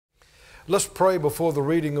Let's pray before the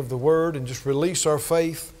reading of the Word and just release our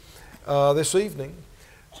faith this evening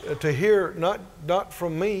to hear not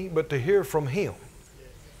from me, but to hear from Him.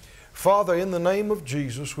 Father, in the name of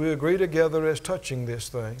Jesus, we agree together as touching this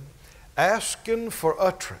thing, asking for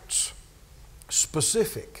utterance,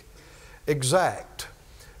 specific, exact,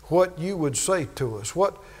 what you would say to us,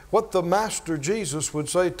 what the Master Jesus would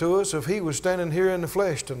say to us if He was standing here in the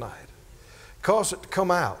flesh tonight. Cause it to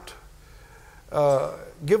come out.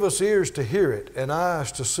 Give us ears to hear it and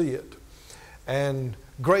eyes to see it and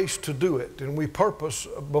grace to do it. And we purpose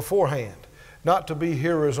beforehand not to be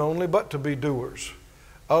hearers only, but to be doers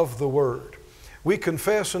of the Word. We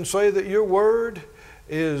confess and say that your Word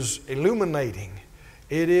is illuminating,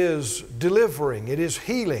 it is delivering, it is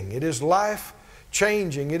healing, it is life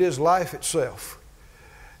changing, it is life itself.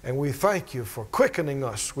 And we thank you for quickening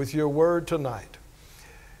us with your Word tonight.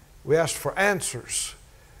 We ask for answers,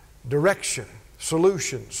 direction,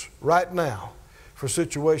 solutions right now for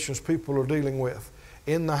situations people are dealing with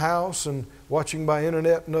in the house and watching by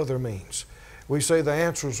internet and other means. We say the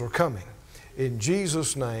answers are coming. In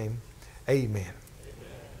Jesus' name, amen. Amen.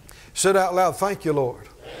 Said out loud, thank you, Lord,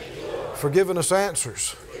 for giving us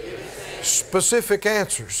answers, specific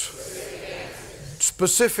answers,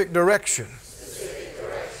 specific direction,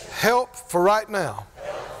 help for right now.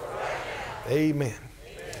 Amen.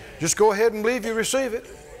 Just go ahead and believe you receive it.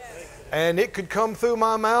 And it could come through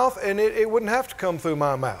my mouth, and it wouldn't have to come through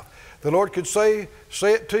my mouth. The Lord could say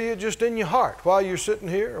it to you just in your heart while you're sitting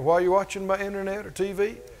here or while you're watching by internet or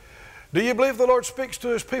TV. Do you believe the Lord speaks to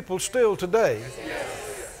His people still today?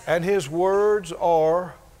 Yes. And His words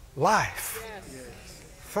are life. Yes.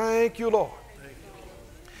 Thank you, Lord.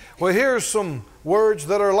 Well, here's some words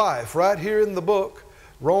that are life right here in the book,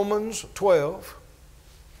 Romans 12.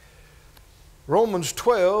 Romans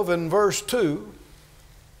 12 and verse 2.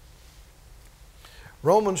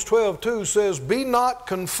 Romans 12:2 says, be not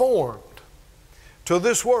conformed to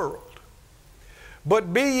this world,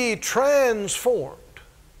 but be ye transformed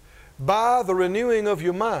by the renewing of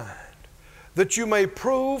your mind, that you may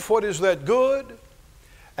prove what is that good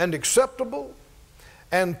and acceptable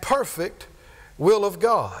and perfect will of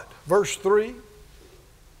God. Verse 3,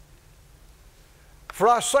 for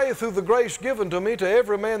I say through the grace given to me to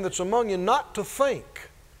every man that's among you not to think.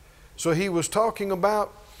 So he was talking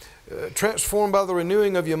about transformed by the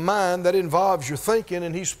renewing of your mind. That involves your thinking,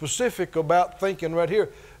 and he's specific about thinking right here.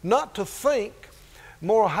 Not to think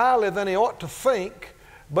more highly than he ought to think,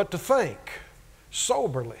 but to think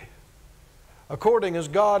soberly, according as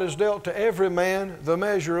God has dealt to every man the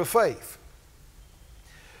measure of faith.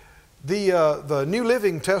 The New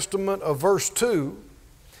Living Testament of verse 2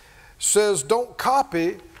 says, don't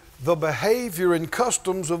copy the behavior and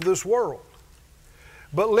customs of this world,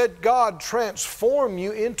 but let God transform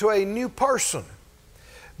you into a new person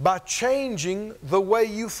by changing the way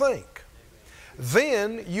you think.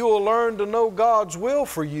 Then you will learn to know God's will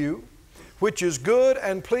for you, which is good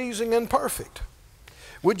and pleasing and perfect.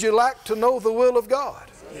 Would you like to know the will of God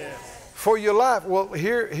for your life? Well,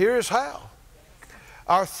 here's how.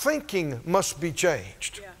 Our thinking must be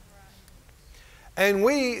changed. And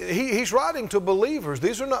he's writing to believers.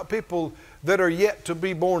 These are not people that are yet to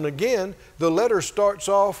be born again. The letter starts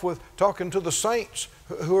off with talking to the saints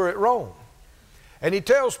who are at Rome. And he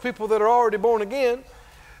tells people that are already born again,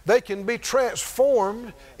 they can be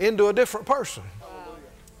transformed into a different person. Wow.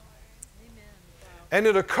 And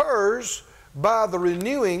it occurs by the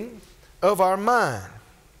renewing of our mind.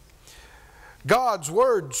 God's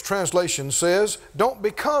Word's translation says, don't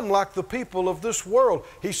become like the people of this world.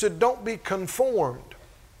 He said, don't be conformed.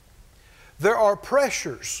 There are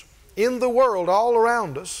pressures in the world all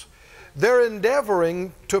around us. They're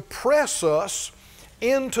endeavoring to press us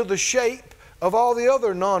into the shape of all the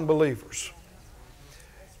other non-believers.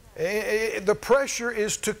 The pressure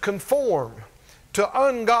is to conform to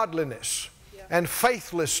ungodliness and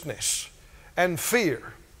faithlessness and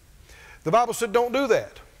fear. The Bible said don't do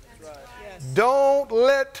that. Don't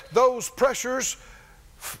let those pressures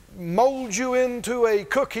mold you into a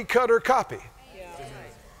cookie-cutter copy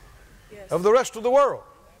of the rest of the world.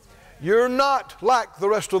 You're not like the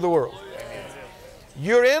rest of the world.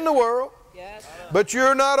 You're in the world, but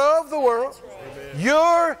you're not of the world.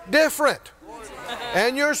 You're different.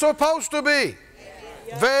 And you're supposed to be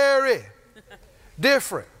very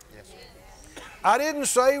different. I didn't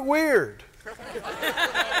say weird.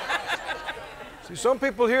 See, some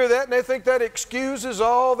people hear that and they think that excuses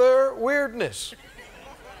all their weirdness.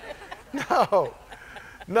 No.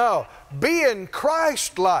 Being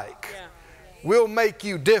Christ-like will make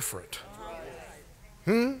you different.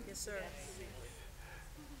 Yes, sir.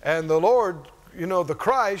 And the Lord, the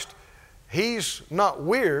Christ, He's not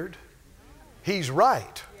weird. He's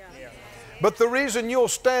right. But the reason you'll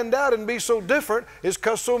stand out and be so different is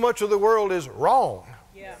because so much of the world is wrong.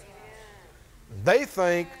 They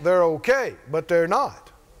think they're okay, but they're not.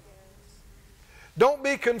 Don't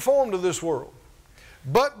be conformed to this world,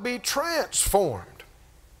 but be transformed.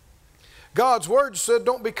 God's Word said,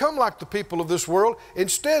 don't become like the people of this world.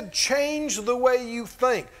 Instead, change the way you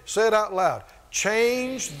think. Say it out loud.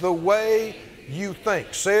 Change the way you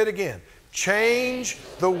think. Say it again. Change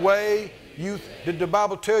the way you think. Did the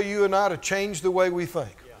Bible tell you and I to change the way we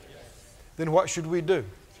think? Then what should we do?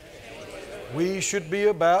 We should be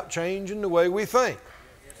about changing the way we think.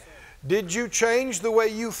 Did you change the way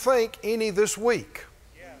you think any this week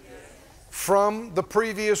from the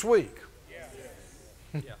previous week?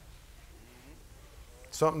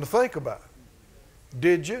 Something to think about.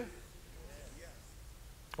 Did you?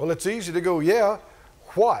 Well, it's easy to go, yeah.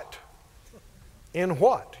 What? In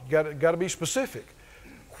what? You got to be specific.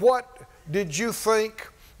 What did you think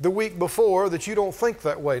the week before that you don't think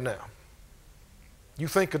that way now? You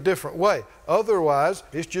think a different way. Otherwise,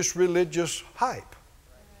 it's just religious hype.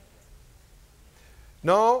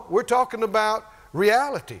 No, we're talking about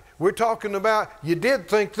reality. We're talking about you did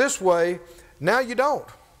think this way, now you don't.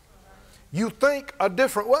 You think a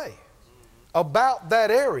different way about that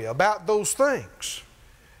area, about those things.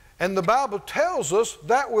 And the Bible tells us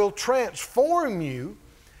that will transform you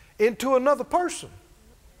into another person.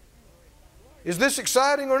 Is this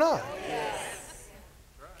exciting or not? Yes.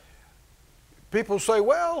 People say,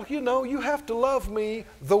 well, you know, you have to love me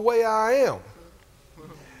the way I am.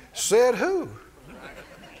 Said who?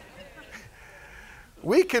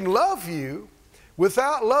 We can love you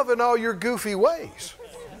without loving all your goofy ways.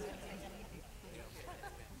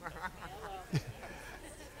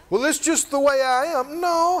 Well, it's just the way I am.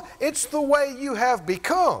 No, it's the way you have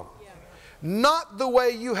become, not the way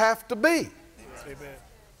you have to be.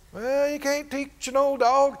 Well, you can't teach an old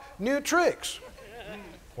dog new tricks.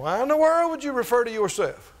 Why in the world would you refer to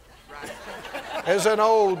yourself as an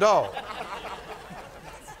old dog?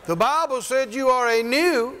 The Bible said you are a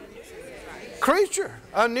new creature,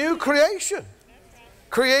 a new creation,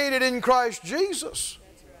 created in Christ Jesus.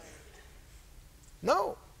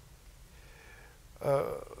 No.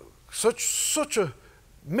 Such a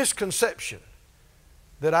misconception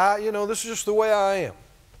that this is just the way I am.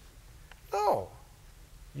 No.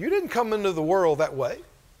 You didn't come into the world that way.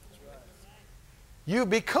 You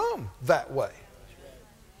become that way.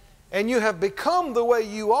 And you have become the way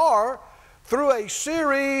you are through a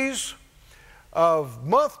series of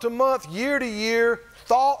month to month, year to year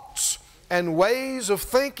thoughts and ways of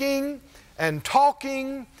thinking and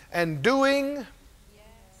talking and doing.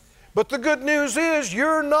 But the good news is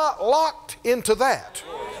you're not locked into that.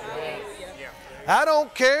 I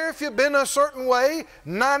don't care if you've been a certain way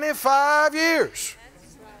 95 years.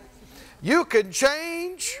 You can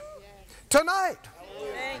change tonight.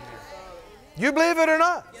 You believe it or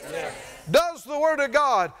not? Does the Word of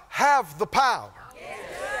God have the power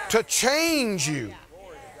to change you?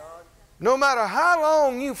 No matter how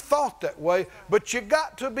long you've thought that way, but you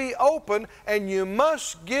got to be open and you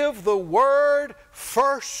must give the Word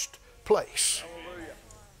first place.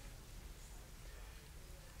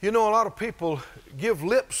 You know, a lot of people give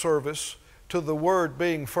lip service to the Word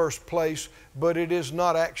being first place, but it is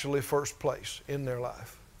not actually first place in their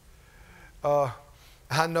life.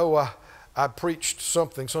 I know I preached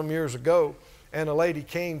something some years ago, and a lady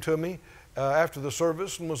came to me after the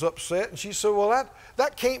service and was upset, and she said, well,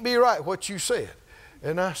 that can't be right, what you said.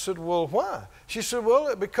 And I said, well, why? She said,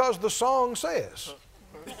 well, because the song says.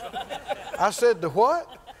 I said, the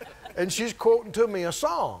what? And she's quoting to me a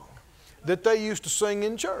song that they used to sing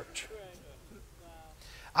in church.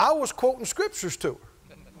 I was quoting scriptures to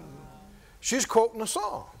her. She's quoting a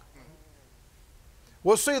song.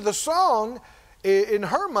 Well, see, the song, in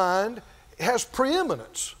her mind, has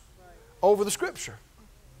preeminence over the scripture.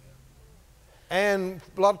 And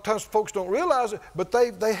a lot of times folks don't realize it, but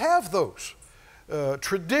they have those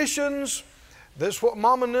traditions. That's what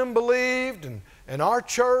Mom and them believed, and our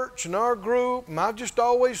church and our group, and I just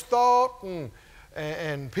always thought,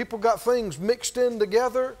 and people got things mixed in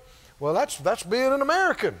together. Well, that's being an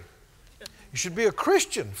American. You should be a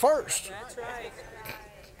Christian first. That's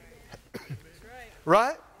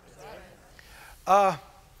right. Right?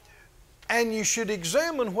 And you should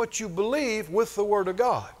examine what you believe with the Word of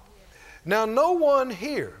God. Now, no one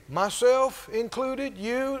here, myself included,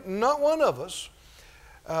 you, not one of us,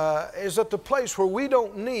 is at the place where we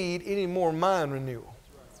don't need any more mind renewal.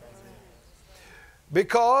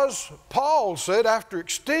 Because Paul said, after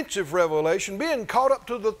extensive revelation, being caught up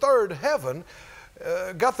to the third heaven,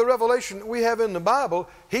 got the revelation that we have in the Bible,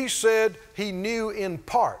 he said he knew in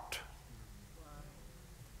part.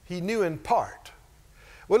 He knew in part.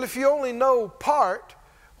 Well, if you only know part,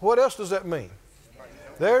 what else does that mean?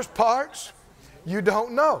 There's parts you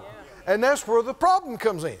don't know. And that's where the problem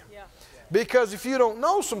comes in. Because if you don't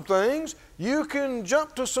know some things, you can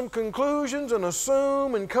jump to some conclusions and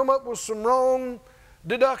assume and come up with some wrong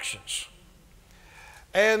deductions.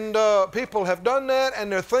 And people have done that,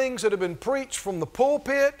 and there are things that have been preached from the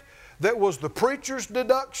pulpit that was the preacher's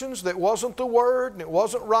deductions, that wasn't the Word and it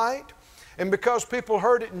wasn't right. And because people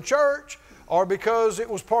heard it in church, or because it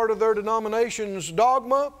was part of their denomination's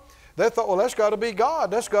dogma, they thought, well, that's got to be God,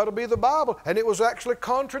 that's got to be the Bible. And it was actually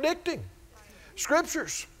contradicting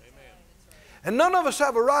Scriptures. And none of us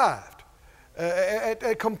have arrived at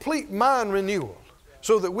a complete mind renewal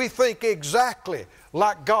so that we think exactly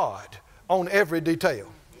like God on every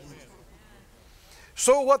detail.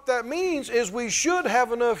 So what that means is we should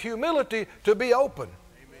have enough humility to be open.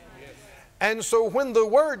 And so when the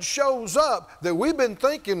Word shows up that we've been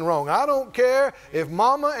thinking wrong, I don't care if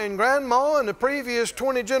Mama and Grandma and the previous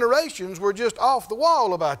 20 generations were just off the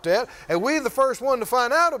wall about that, and we're the first one to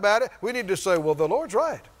find out about it, we need to say, well, the Lord's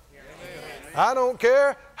right. I don't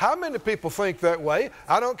care how many people think that way.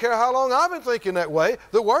 I don't care how long I've been thinking that way.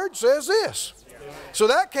 The Word says this. So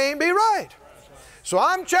that can't be right. So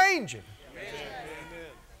I'm changing.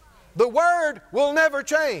 The Word will never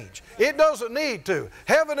change. It doesn't need to.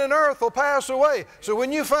 Heaven and earth will pass away. So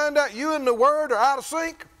when you find out you and the Word are out of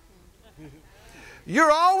sync,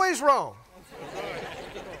 you're always wrong.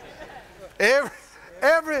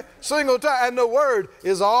 Every single time. And the Word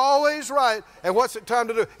is always right. And what's it time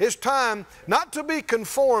to do? It's time not to be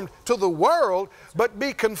conformed to the world, but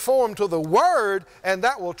be conformed to the Word, and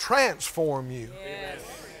that will transform you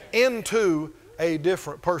into a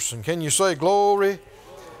different person. Can you say glory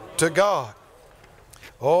to God?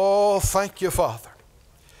 Oh, thank you, Father.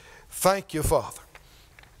 Thank you, Father.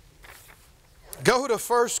 Go to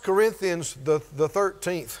 1 Corinthians, the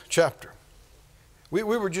 13th chapter. We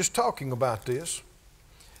were just talking about this.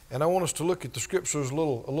 And I want us to look at the Scriptures a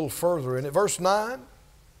little further in it. Verse 9.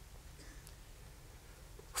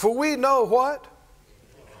 For we know what?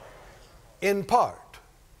 In part.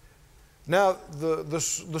 Now, the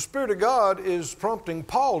Spirit of God is prompting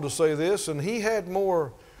Paul to say this, and he had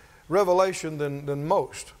more revelation than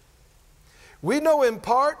most. We know in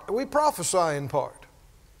part, we prophesy in part.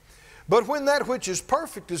 But when that which is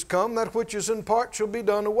perfect is come, that which is in part shall be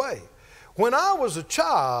done away. When I was a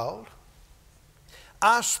child,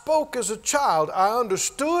 I spoke as a child, I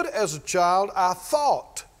understood as a child, I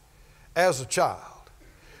thought as a child.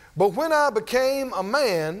 But when I became a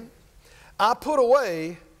man, I put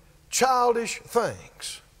away childish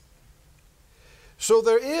things. So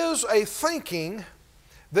there is a thinking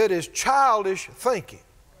that is childish thinking,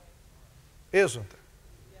 isn't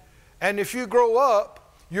there? And if you grow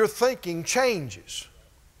up, your thinking changes.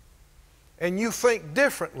 And you think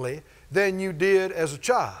differently than you did as a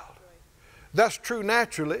child. That's true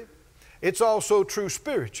naturally. It's also true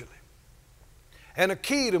spiritually. And a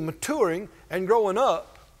key to maturing and growing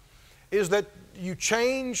up is that you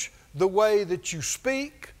change the way that you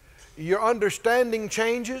speak, your understanding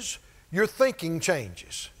changes, your thinking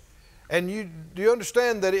changes. And do you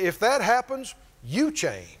understand that if that happens, you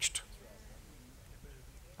changed?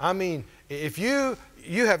 I mean, if you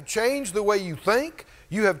have changed the way you think,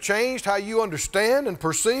 you have changed how you understand and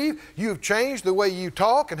perceive, you have changed the way you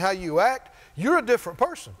talk and how you act, you're a different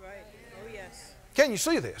person. Right. Oh, yes. Can you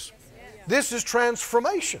see this? Yes. This is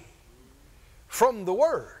transformation from the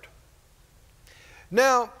Word.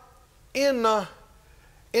 Now, in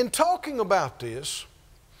talking about this,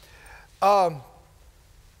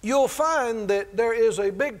 you'll find that there is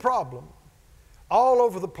a big problem all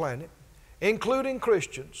over the planet, including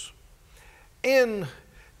Christians, in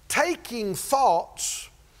taking thoughts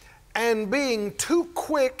and being too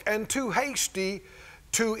quick and too hasty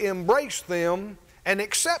to embrace them and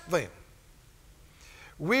accept them.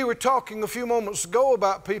 We were talking a few moments ago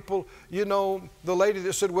about people, you know, the lady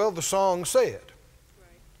that said, well, the song said. Right.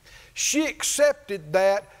 She accepted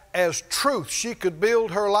that as truth she could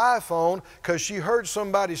build her life on because she heard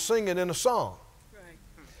somebody sing it in a song. Right.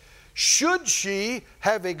 Should she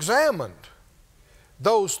have examined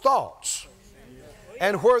those thoughts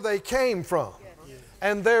and where they came from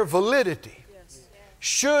and their validity?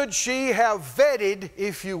 Should she have vetted,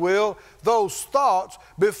 if you will, those thoughts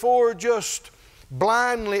before just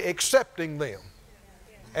blindly accepting them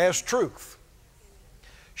as truth?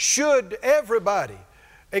 Should everybody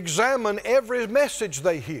examine every message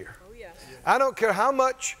they hear? I don't care how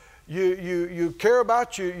much you care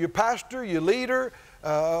about your pastor, your leader,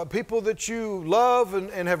 people that you love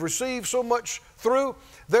and have received so much through.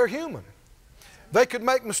 They're human. They could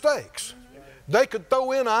make mistakes. They could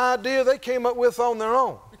throw in an idea they came up with on their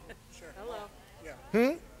own. Sure. Hello. Yeah.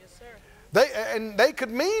 Hmm? Yes, sir. They could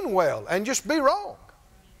mean well and just be wrong.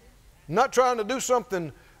 Not trying to do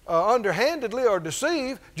something underhandedly or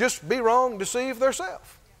deceive, just be wrong, deceive themselves.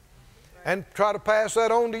 And try to pass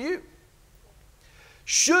that on to you.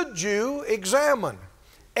 Should you examine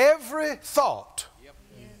every thought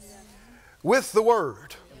with the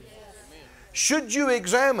Word? Should you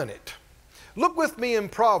examine it? Look with me in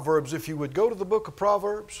Proverbs, if you would. Go to the book of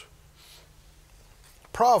Proverbs.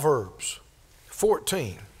 Proverbs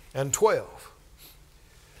 14 and 12.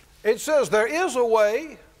 It says, there is a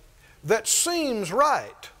way that seems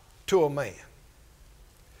right to a man.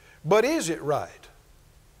 But is it right?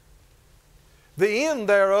 The end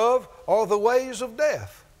thereof are the ways of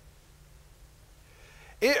death.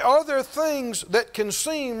 Are there things that can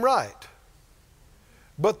seem right,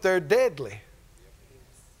 but they're deadly?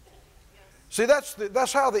 See,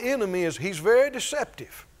 that's how the enemy is. He's very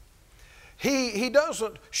deceptive. He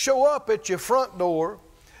doesn't show up at your front door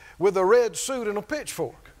with a red suit and a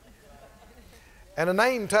pitchfork and a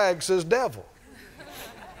name tag says devil.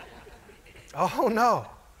 Oh, no.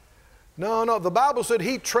 No, no. The Bible said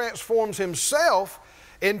he transforms himself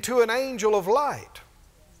into an angel of light.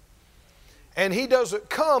 And he doesn't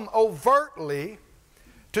come overtly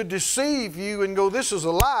to deceive you and go, this is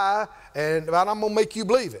a lie, and I'm going to make you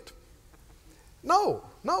believe it. No,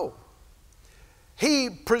 no. He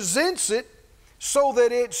presents it so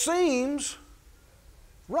that it seems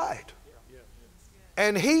right.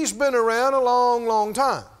 And he's been around a long, long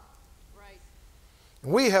time.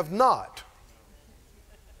 We have not.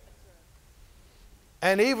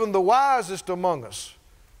 And even the wisest among us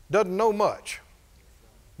doesn't know much.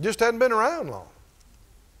 Just hadn't been around long.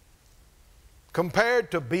 Compared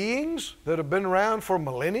to beings that have been around for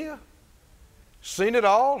millennia, seen it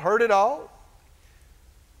all, heard it all.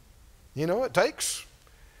 You know, it takes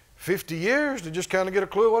 50 years to just kind of get a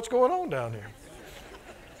clue of what's going on down here.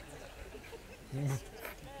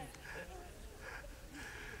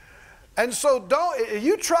 And so don't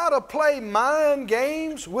you try to play mind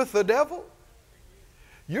games with the devil,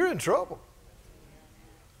 you're in trouble.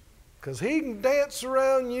 Because he can dance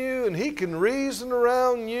around you and he can reason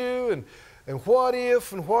around you and what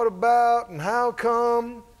if and what about and how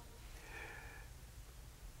come.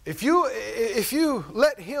 If you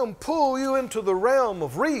let him pull you into the realm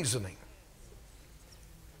of reasoning,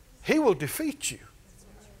 he will defeat you,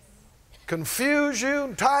 confuse you,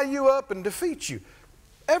 and tie you up and defeat you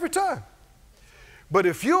every time. But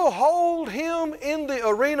if you'll hold him in the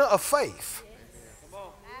arena of faith,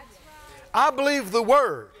 I believe the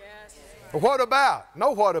Word. What about?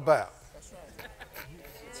 No, what about?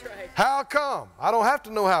 How come? I don't have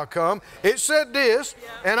to know how come. It said this,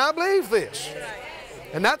 and I believe this.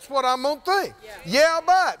 And that's what I'm going to think. Yeah,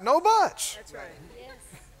 but. No buts. That's right.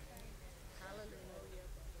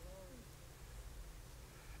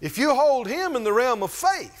 If you hold him in the realm of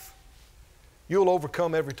faith, you'll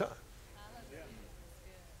overcome every time.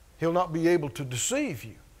 He'll not be able to deceive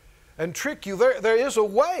you and trick you. There is a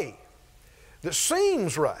way that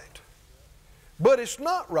seems right, but it's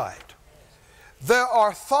not right. There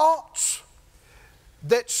are thoughts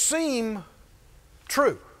that seem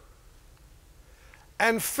true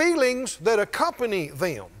and feelings that accompany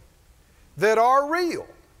them that are real.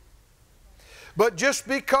 But just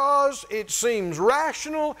because it seems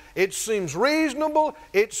rational, it seems reasonable,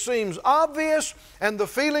 it seems obvious, and the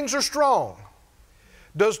feelings are strong,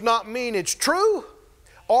 does not mean it's true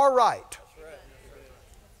or right.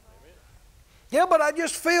 Yeah, but I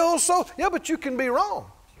just feel so. Yeah, but you can be wrong.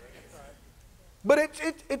 But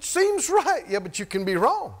it seems right. Yeah, but you can be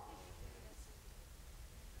wrong.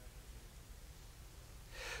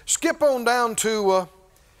 Skip on down to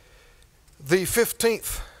the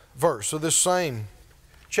 15th verse of this same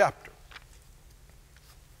chapter.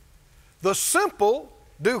 The simple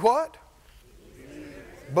do what?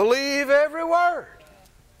 Believe every word.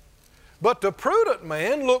 But the prudent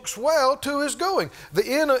man looks well to his going. The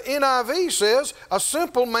NIV says, a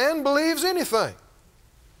simple man believes anything.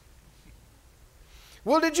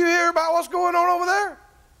 Well, did you hear about what's going on over there?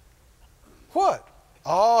 What?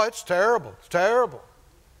 Oh, it's terrible. It's terrible.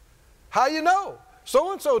 How you know?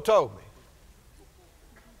 So-and-so told me.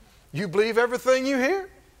 You believe everything you hear?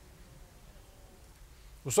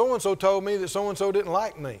 Well, so-and-so told me that so-and-so didn't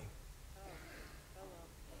like me.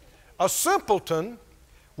 A simpleton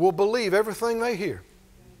will believe everything they hear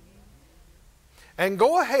and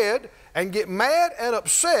go ahead and get mad and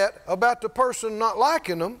upset about the person not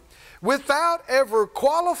liking them without ever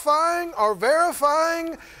qualifying or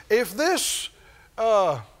verifying if this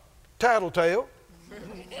tattletale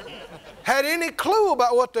had any clue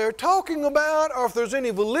about what they're talking about or if there's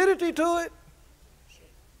any validity to it.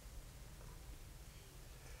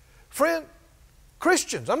 Friend,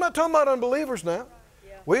 Christians, I'm not talking about unbelievers now.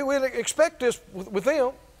 We expect this with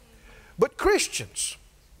them. But Christians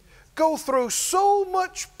go through so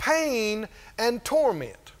much pain and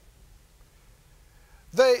torment.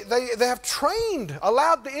 They have trained,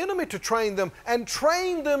 allowed the enemy to train them and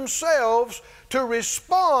trained themselves to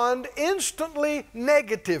respond instantly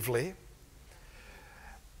negatively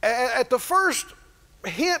at the first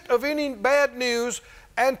hint of any bad news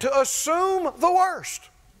and to assume the worst.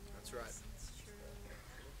 That's right.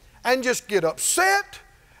 And just get upset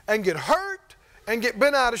and get hurt and get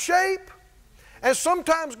bent out of shape and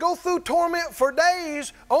sometimes go through torment for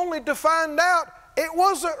days only to find out it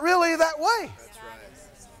wasn't really that way. That's right.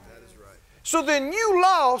 That is right. So then you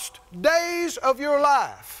lost days of your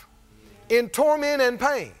life in torment and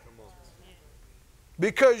pain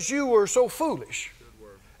because you were so foolish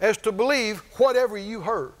as to believe whatever you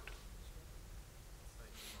heard.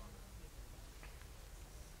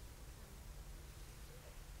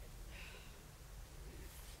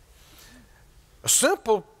 A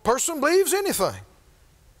simple person believes anything.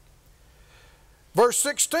 Verse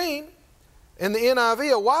 16 in the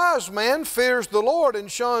NIV, a wise man fears the Lord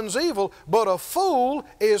and shuns evil, but a fool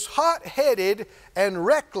is hot-headed and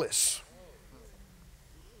reckless.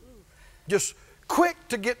 Just quick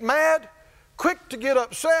to get mad, quick to get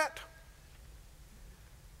upset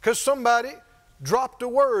because somebody dropped a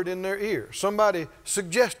word in their ear. Somebody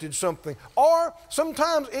suggested something. Or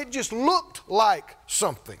sometimes it just looked like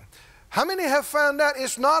something. How many have found out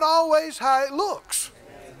it's not always how it looks?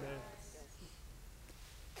 Amen.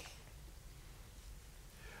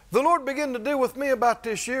 The Lord began to deal with me about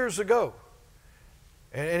this years ago.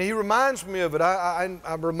 And He reminds me of it.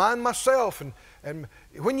 I remind myself. And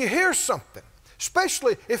when you hear something,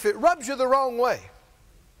 especially if it rubs you the wrong way,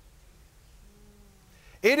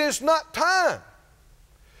 it is not time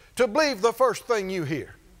to believe the first thing you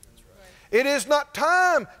hear. It is not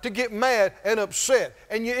time to get mad and upset.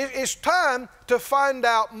 And it's time to find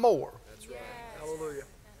out more. That's right. Hallelujah.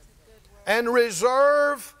 And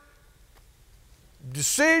reserve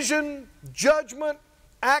decision, judgment,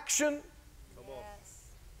 action.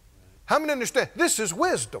 How many understand? This is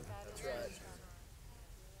wisdom. That's right.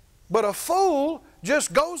 But a fool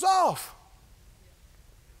just goes off.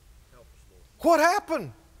 What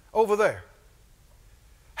happened over there?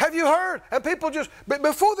 Have you heard? And people just,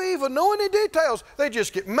 before they even know any details, they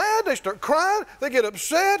just get mad, they start crying, they get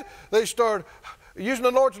upset, they start using the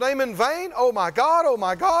Lord's name in vain. Oh my God, oh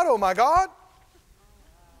my God, oh my God.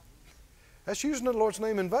 That's using the Lord's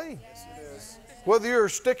name in vain. Yes, it is. Whether you're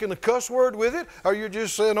sticking a cuss word with it or you're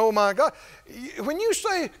just saying, oh my God. When you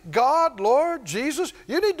say God, Lord, Jesus,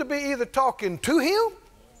 you need to be either talking to Him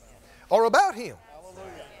or about Him.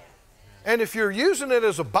 Hallelujah. And if you're using it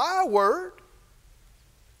as a byword,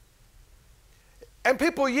 and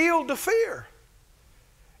people yield to fear,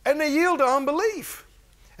 and they yield to unbelief,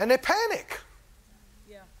 and they panic.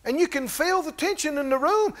 Yeah. And you can feel the tension in the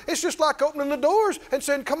room. It's just like opening the doors and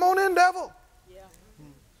saying, come on in, devil. Yeah.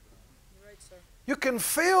 You're right, sir. You can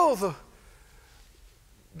feel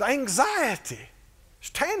the anxiety.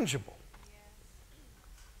 It's tangible.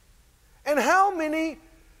 And how many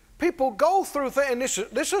people go through things, and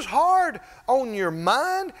this is hard on your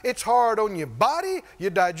mind, it's hard on your body,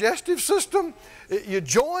 your digestive system, your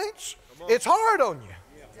joints. It's hard on you.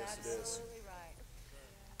 Yes, it is.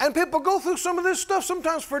 And people go through some of this stuff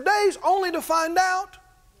sometimes for days only to find out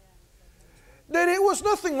that it was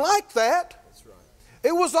nothing like that. That's right.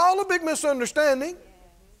 It was all a big misunderstanding.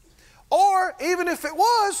 Or even if it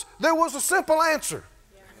was, there was a simple answer.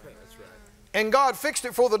 That's right. And God fixed it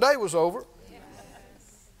before the day was over.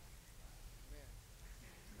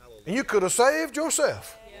 And you could have saved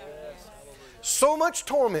yourself. So much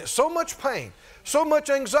torment, so much pain, so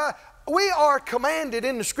much anxiety. We are commanded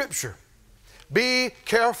in the Scripture, be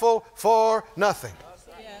careful for nothing.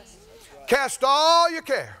 Yes. Cast all your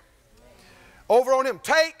care over on Him.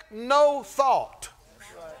 Take no thought.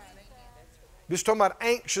 Just talking about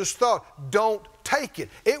anxious thought. Don't take it.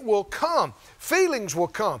 It will come. Feelings will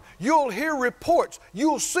come. You'll hear reports.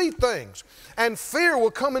 You'll see things. And fear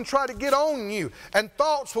will come and try to get on you. And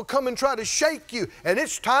thoughts will come and try to shake you. And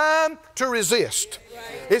it's time to resist.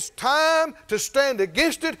 It's time to stand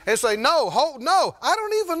against it and say, no, no, I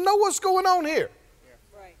don't even know what's going on here.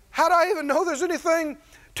 How do I even know there's anything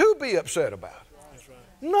to be upset about?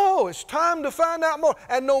 No, it's time to find out more.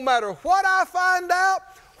 And no matter what I find out,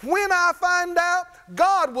 when I find out,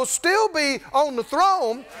 God will still be on the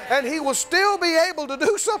throne and He will still be able to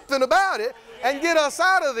do something about it. and get us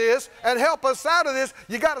out of this and help us out of this,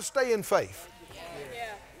 you got to stay in faith.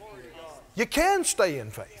 You can stay in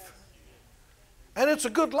faith. And it's a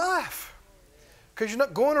good life because you're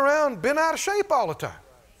not going around bent out of shape all the time.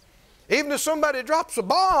 Even if somebody drops a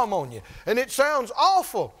bomb on you and it sounds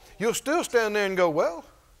awful, you'll still stand there and go, well,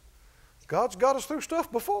 God's got us through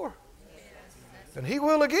stuff before. And He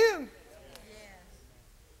will again.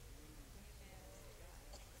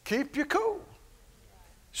 Keep you cool.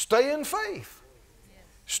 Stay in faith.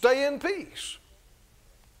 Stay in peace.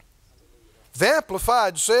 The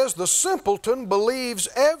Amplified says, the simpleton believes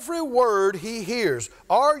every word he hears.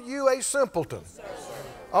 Are you a simpleton? Sir.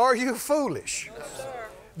 Are you foolish? No, sir.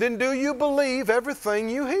 Then do you believe everything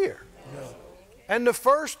you hear? No. And the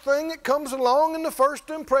first thing that comes along in the first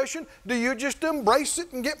impression, do you just embrace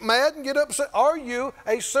it and get mad and get upset? Are you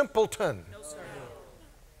a simpleton? No, sir.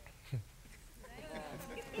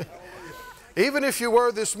 Even if you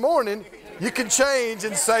were this morning, you can change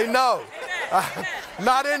and say, no,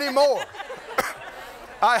 not anymore.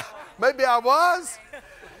 Maybe I was.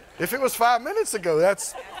 If it was 5 minutes ago,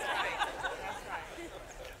 that's.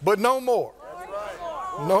 But no more.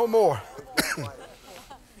 No more.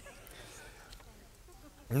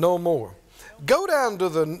 No more. Go down to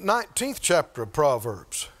the 19th chapter of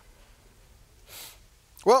Proverbs.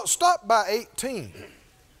 Well, stop by 18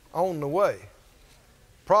 on the way.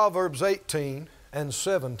 Proverbs 18 and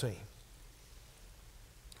 17.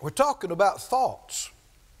 We're talking about thoughts.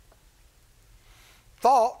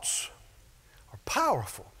 Thoughts are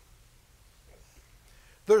powerful.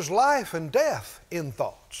 There's life and death in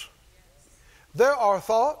thoughts. There are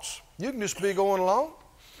thoughts, you can just be going along,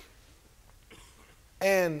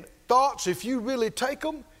 and thoughts, if you really take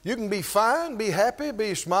them, you can be fine, be happy,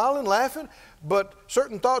 be smiling, laughing, but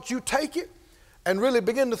certain thoughts, you take it and really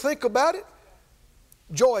begin to think about it,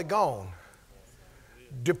 joy gone,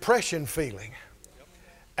 depression feeling.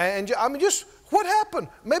 And I mean, just what happened?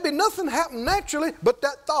 Maybe nothing happened naturally, but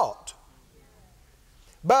that thought.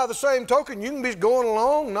 By the same token, you can be going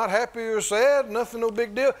along, not happy or sad, nothing, no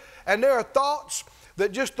big deal. And there are thoughts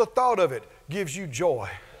that just the thought of it gives you joy.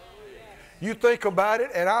 You think about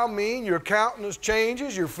it, and I mean, your countenance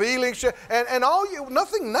changes, your feelings change, and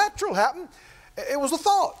nothing natural happened. It was a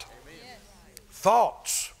thought.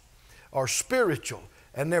 Thoughts are spiritual,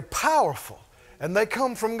 and they're powerful, and they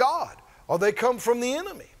come from God, or they come from the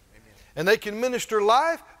enemy. And they can minister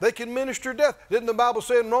life, they can minister death. Didn't the Bible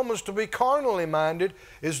say in Romans, to be carnally minded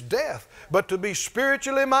is death, but to be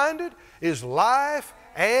spiritually minded is life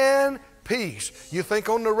and peace. You think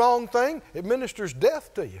on the wrong thing, it ministers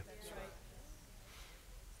death to you.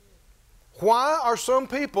 Why are some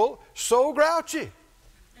people so grouchy?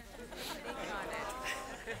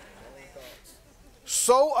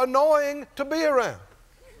 So annoying to be around.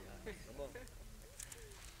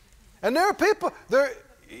 And there are people,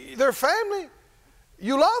 their family,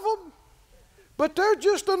 you love them, but they're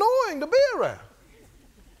just annoying to be around.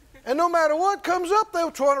 And no matter what comes up, they'll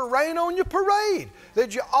try to rain on your parade.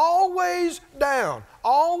 That you're always down,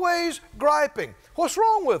 always griping. What's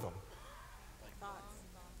wrong with them?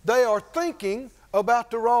 They are thinking about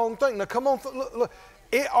the wrong thing. Now come on, look.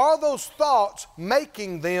 Are those thoughts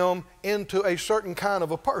making them into a certain kind of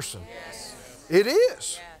a person? Yes. It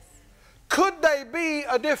is. Yes. Could they be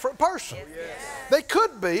a different person? Yes. They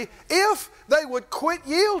could be if they would quit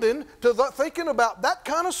yielding to thinking about that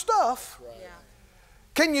kind of stuff. Right. Yeah.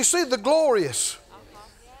 Can you see the glorious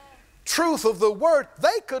truth of the Word?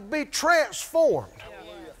 They could be transformed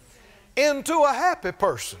into a happy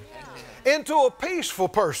person, into a peaceful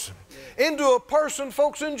person, into a person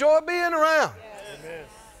folks enjoy being around. Amen.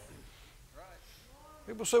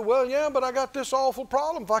 People say, well, yeah, but I got this awful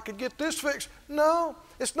problem. If I could get this fixed. No,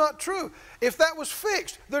 it's not true. If that was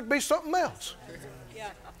fixed, there'd be something else. Yeah.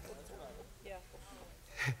 Yeah.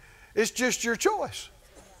 It's just your choice.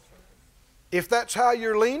 If that's how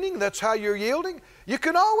you're leaning, that's how you're yielding, you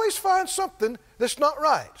can always find something that's not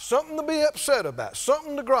right, something to be upset about,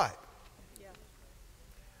 something to gripe. Yeah.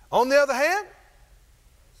 On the other hand,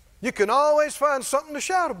 you can always find something to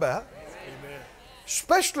shout about, amen,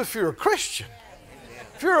 especially if you're a Christian,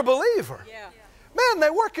 if you're a believer. Yeah. Man,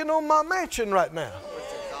 they're working on my mansion right now.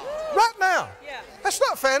 Right now. Yeah. That's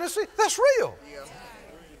not fantasy, that's real. Yeah.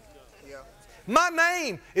 Yeah. My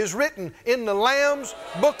name is written in the Lamb's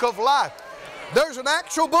Book of Life. There's an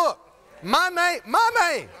actual book. My name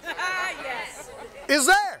yes, is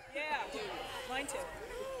there. Yeah. Mine too.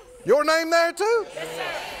 Your name there too? Yes, sir.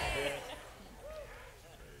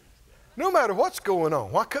 No matter what's going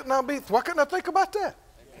on, why couldn't I think about that?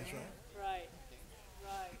 That's right. Right.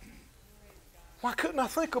 Right. Why couldn't I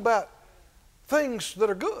think about things that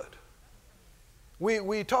are good?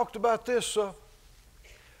 We talked about this a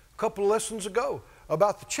couple of lessons ago,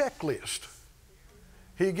 about the checklist.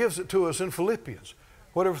 He gives it to us in Philippians.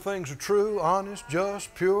 Whatever things are true, honest,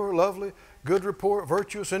 just, pure, lovely, good report,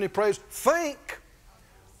 virtuous, any praise, think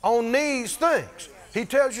on these things. He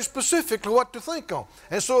tells you specifically what to think on.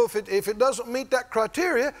 And so if it doesn't meet that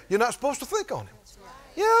criteria, you're not supposed to think on it.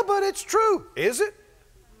 Yeah, but it's true. Is it?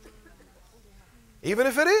 Even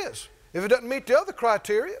if it is. If it doesn't meet the other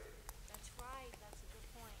criteria. That's right. That's a good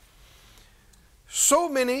point. So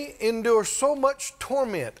many endure so much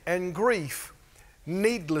torment and grief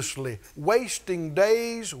needlessly, wasting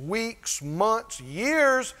days, weeks, months,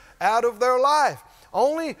 years out of their life.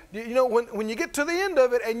 Only, you know, when you get to the end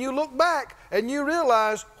of it and you look back and you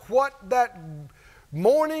realize what that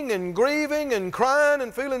mourning and grieving and crying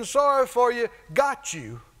and feeling sorry for you got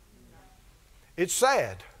you, it's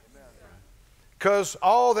sad. Because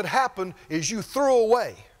all that happened is you threw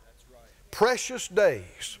away precious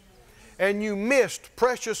days and you missed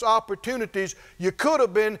precious opportunities. You could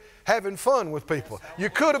have been having fun with people. You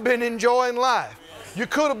could have been enjoying life. You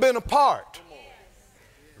could have been apart.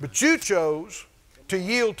 But you chose to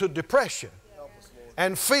yield to depression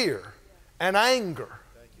and fear and anger.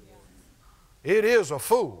 It is a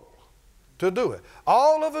fool to do it.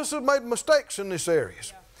 All of us have made mistakes in these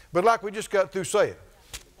areas. But like we just got through saying,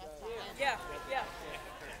 Yeah.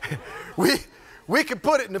 we can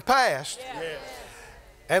put it in the past.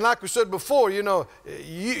 And like we said before, you know,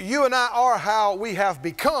 you and I are how we have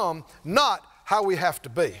become, not how we have to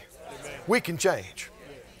be. We can change.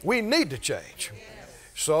 We need to change.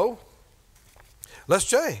 So, let's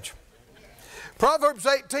change. Proverbs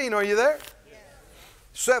 18, are you there?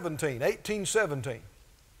 18, 17.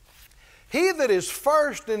 He that is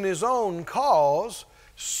first in his own cause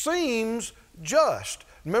seems just.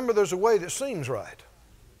 Remember, there's a way that seems right,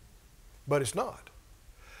 but it's not.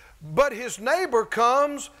 But his neighbor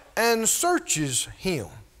comes and searches him.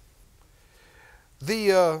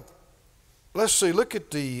 Let's see, look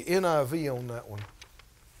at the NIV on that one.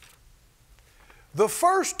 The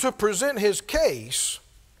first to present his case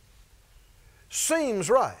seems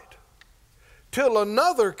right, till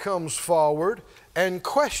another comes forward and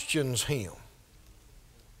questions him.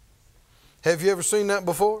 Have you ever seen that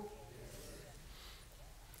before?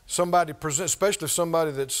 Somebody presents, especially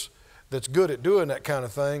somebody that's good at doing that kind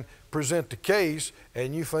of thing, present the case,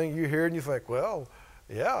 and you hear it and you think, well,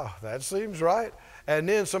 yeah, that seems right. And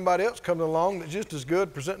then somebody else comes along that's just as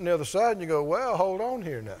good presenting the other side, and you go, well, hold on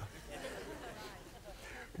here now.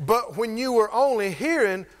 But when you were only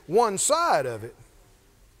hearing one side of it,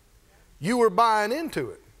 you were buying into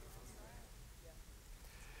it.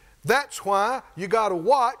 That's why you got to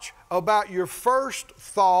watch about your first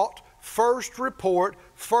thought, first report,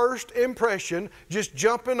 first impression, just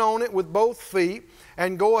jumping on it with both feet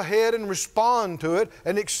and go ahead and respond to it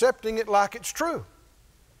and accepting it like it's true.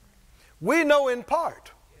 We know in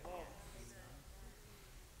part.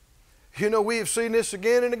 You know, we have seen this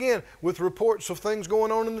again and again with reports of things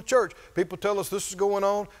going on in the church. People tell us this is going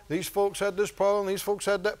on. These folks had this problem. These folks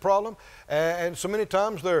had that problem. And so many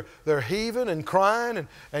times they're heaving and crying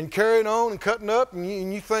and carrying on and cutting up.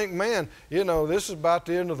 And you think, man, you know, this is about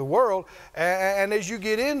the end of the world. And as you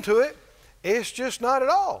get into it, it's just not at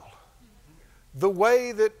all the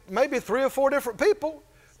way that maybe 3 or 4 different people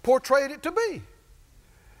portrayed it to be.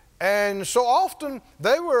 And so often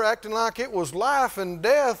they were acting like it was life and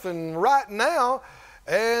death and right now,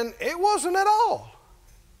 and it wasn't at all.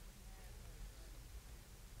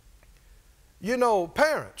 You know,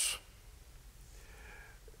 parents,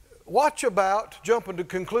 watch about jumping to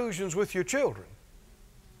conclusions with your children.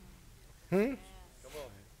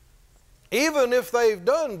 Even if they've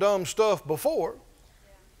done dumb stuff before,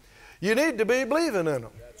 you need to be believing in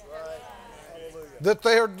them. That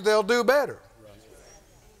they'll do better.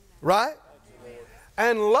 Right?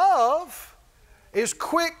 And love is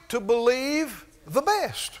quick to believe the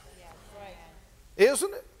best.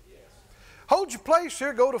 Isn't it? Hold your place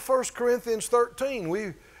here. Go to 1 Corinthians 13.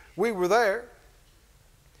 We were there.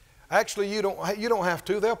 Actually, you don't have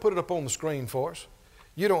to. They'll put it up on the screen for us.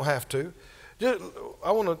 You don't have to.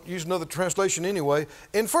 I want to use another translation anyway.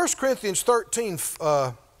 In 1 Corinthians 13,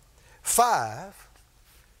 5,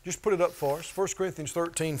 just put it up for us. 1 Corinthians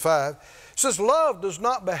 13, 5. It says, love does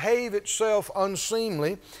not behave itself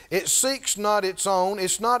unseemly. It seeks not its own.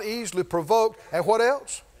 It's not easily provoked. And what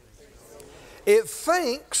else? It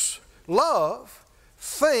thinks, love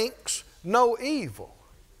thinks no evil.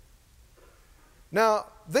 Now,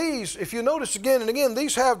 these, if you notice again and again,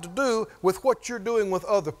 these have to do with what you're doing with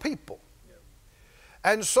other people.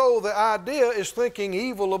 And so the idea is thinking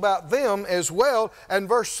evil about them as well. And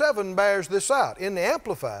verse 7 bears this out. In the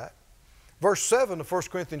Amplified, verse 7 of 1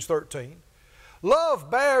 Corinthians 13.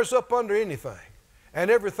 Love bears up under anything,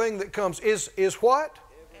 and everything that comes is what?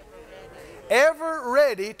 Ever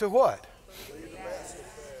ready to what?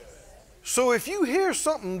 So if you hear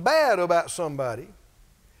something bad about somebody,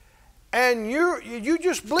 and you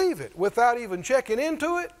just believe it without even checking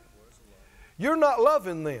into it, you're not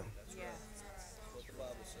loving them.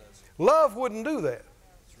 Love wouldn't do that.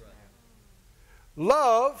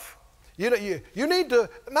 Love, you need to,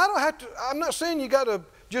 and I don't have to, I'm not saying you got to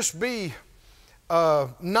just be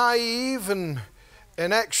naive and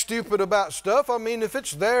act stupid about stuff. I mean, if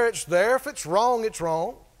it's there, it's there. If it's wrong, it's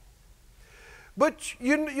wrong. But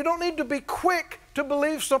you don't need to be quick to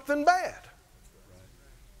believe something bad.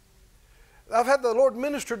 I've had the Lord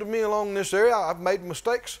minister to me along this area. I've made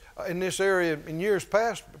mistakes in this area in years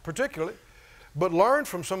past particularly, but learned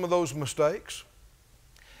from some of those mistakes.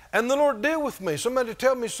 And the Lord deal with me. Somebody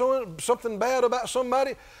tell me something bad about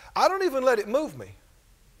somebody, I don't even let it move me.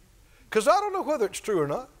 Because I don't know whether it's true or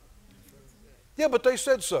not. Yeah, but they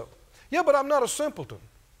said so. Yeah, but I'm not a simpleton.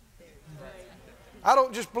 I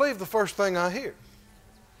don't just believe the first thing I hear.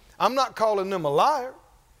 I'm not calling them a liar.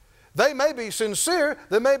 They may be sincere.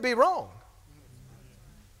 They may be wrong.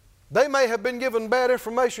 They may have been given bad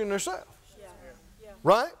information themselves.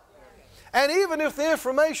 Right? And even if the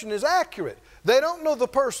information is accurate, they don't know the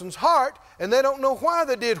person's heart and they don't know why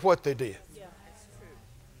they did what they did.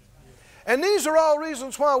 And these are all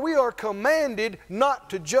reasons why we are commanded not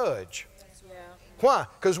to judge. Why?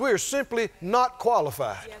 Because we are simply not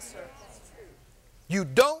qualified. You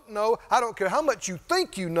don't know, I don't care how much you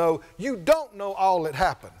think you don't know all that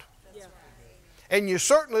happened. And you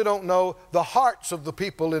certainly don't know the hearts of the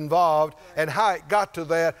people involved and how it got to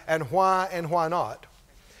that and why not.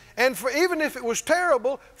 And even if it was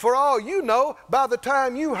terrible, for all you know, by the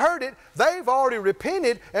time you heard it, they've already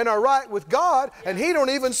repented and are right with God, and He don't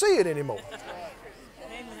even see it anymore.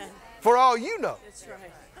 Amen. For all you know. That's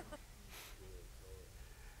right.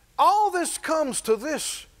 All this comes to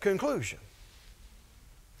this conclusion.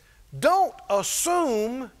 Don't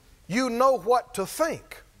assume you know what to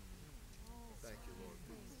think. Thank you, Lord.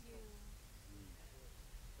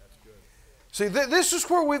 That's good. See, this is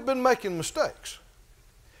where we've been making mistakes.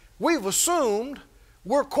 We've assumed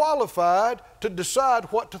we're qualified to decide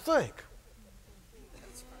what to think.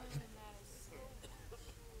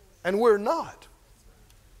 And we're not.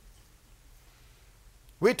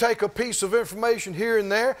 We take a piece of information here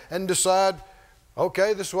and there and decide,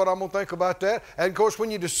 okay, this is what I'm going to think about that. And of course,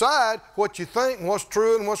 when you decide what you think and what's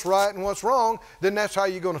true and what's right and what's wrong, then that's how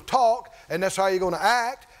you're going to talk and that's how you're going to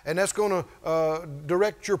act and that's going to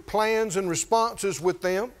direct your plans and responses with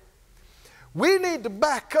them. We need to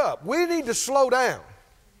back up. We need to slow down.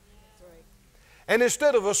 And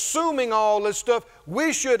instead of assuming all this stuff,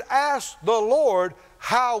 we should ask the Lord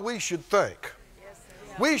how we should think.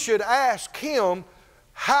 We should ask Him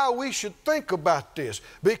how we should think about this.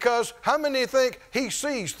 Because how many think He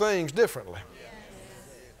sees things differently?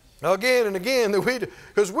 Again and again,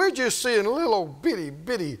 because we're just seeing a little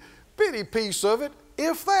bitty piece of it,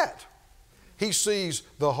 if that. He sees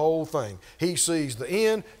the whole thing. He sees the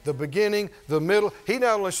end, the beginning, the middle. He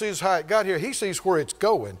not only sees how it got here, He sees where it's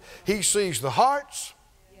going. He sees the hearts.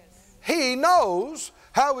 He knows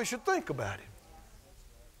how we should think about Him.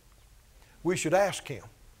 We should ask Him,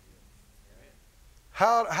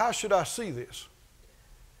 how should I see this?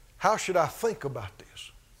 How should I think about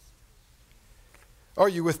this? Are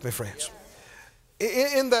you with me, friends?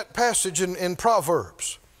 In that passage in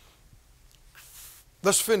Proverbs,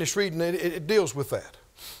 let's finish reading it. It deals with that.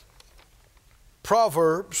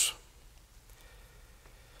 Proverbs,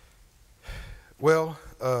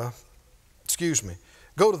 excuse me.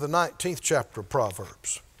 Go to the 19th chapter of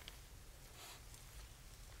Proverbs.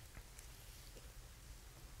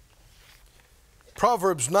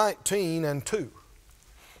 Proverbs 19 and 2.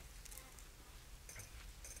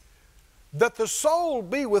 That the soul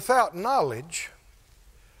be without knowledge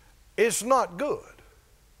is not good.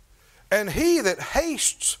 And he that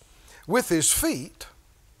hastes with his feet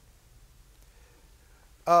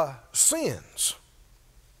sins.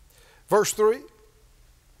 Verse 3.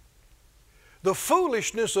 The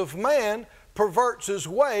foolishness of man perverts his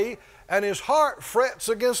way, and his heart frets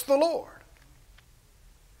against the Lord.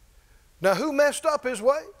 Now, who messed up his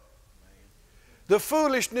way? The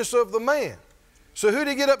foolishness of the man. So who did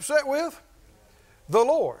he get upset with? The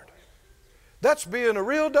Lord. That's being a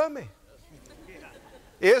real dummy.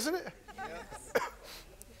 Isn't it?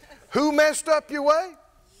 Who messed up your way?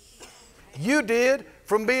 You did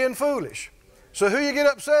from being foolish. So who you get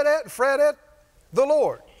upset at and fret at? The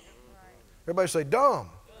Lord. Everybody say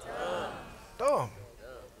dumb. Dumb.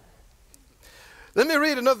 Let me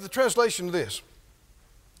read another translation of this.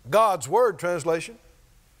 God's Word translation.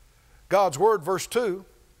 God's Word, verse 2,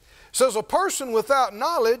 says, a person without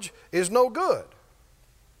knowledge is no good.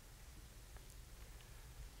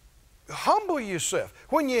 Humble yourself.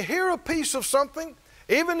 When you hear a piece of something,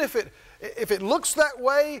 even if it looks that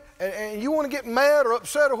way and you want to get mad or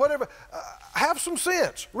upset or whatever, have some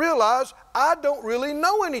sense. Realize, I don't really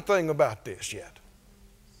know anything about this yet.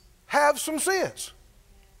 Have some sense.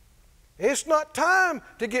 It's not time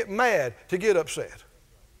to get mad, to get upset.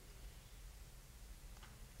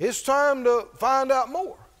 It's time to find out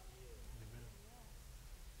more.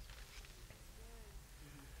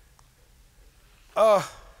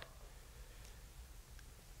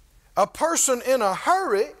 A person in a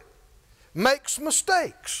hurry makes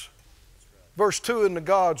mistakes. Verse 2 in the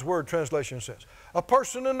God's Word translation says, a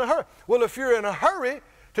person in a hurry. Well, if you're in a hurry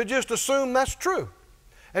to just assume that's true,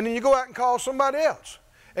 and then you go out and call somebody else,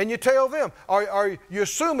 and you tell them, or you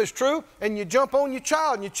assume it's true, and you jump on your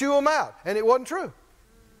child and you chew them out, and it wasn't true.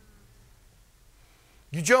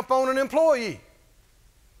 You jump on an employee.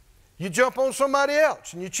 You jump on somebody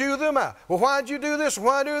else and you chew them out. Well, why'd you do this and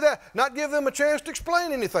why do that? Not give them a chance to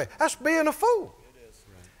explain anything. That's being a fool.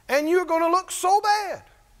 And you're going to look so bad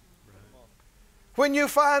when you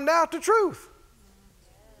find out the truth.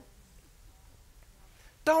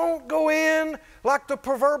 Don't go in like the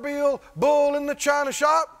proverbial bull in the china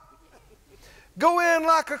shop. Go in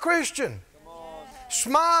like a Christian.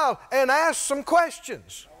 Smile and ask some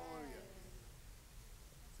questions.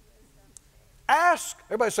 Ask,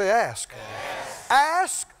 everybody say ask.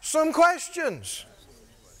 Ask some questions.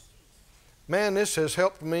 Man, this has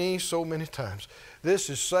helped me so many times. This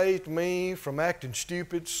has saved me from acting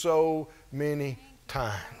stupid so many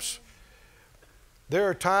times. There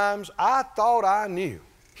are times I thought I knew.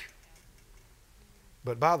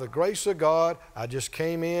 But by the grace of God, I just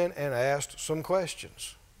came in and asked some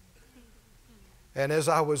questions. And as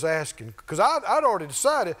I was asking, because I'd already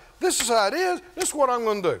decided, this is how it is, this is what I'm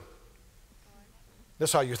going to do.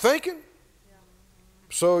 That's how you're thinking.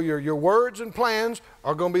 So your words and plans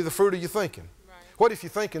are going to be the fruit of your thinking. What if your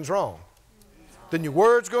thinking's wrong? Then your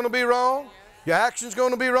word's going to be wrong. Your action's going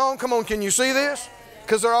to be wrong. Come on, can you see this?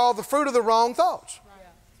 Because they're all the fruit of the wrong thoughts.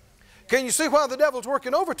 Can you see why the devil's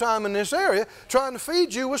working overtime in this area, trying to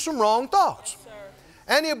feed you with some wrong thoughts?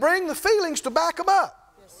 And he'll bring the feelings to back them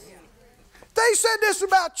up. They said this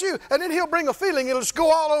about you. And then he'll bring a feeling, it'll just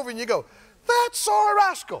go all over and you go, that sorry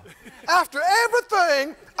rascal, after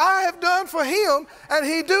everything I have done for him, and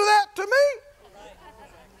he do that to me?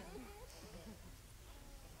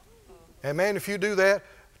 And man, if you do that,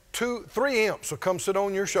 3 imps will come sit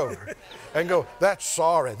on your shoulder and go, that's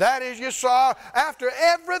sorry. That is your sorry. After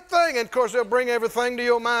everything, and of course they'll bring everything to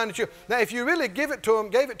your mind. Now, if you really gave it to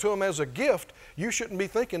them as a gift, you shouldn't be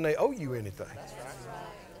thinking they owe you anything.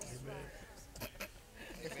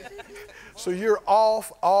 So you're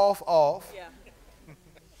off. Yeah.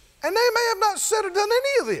 And they may have not said or done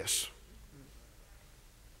any of this.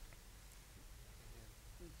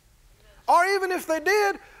 Or even if they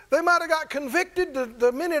did, they might have got convicted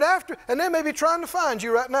the minute after, and they may be trying to find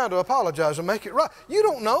you right now to apologize and make it right. You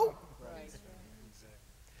don't know.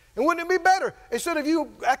 And wouldn't it be better, instead of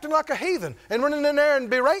you acting like a heathen and running in there and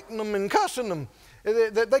berating them and cussing them,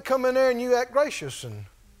 that they come in there and you act gracious and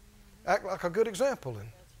act like a good example and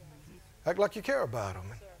act like you care about them,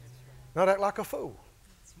 and not act like a fool.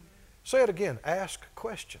 Say it again. Ask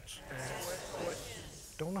questions.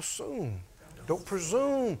 Don't assume. Don't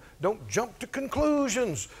presume. Don't jump to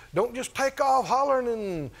conclusions. Don't just take off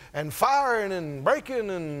hollering and firing and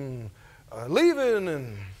breaking and leaving.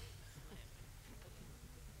 And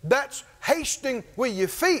that's hasting with your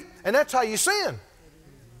feet, and that's how you sin.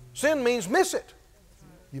 Sin means miss it.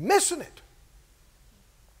 You're missing it.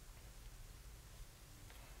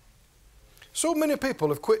 So many people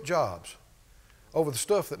have quit jobs over the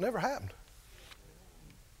stuff that never happened.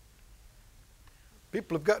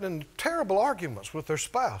 People have gotten into terrible arguments with their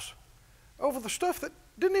spouse over the stuff that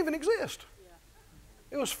didn't even exist.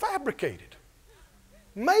 It was fabricated,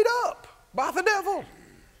 made up by the devil.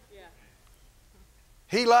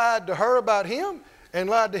 He lied to her about him and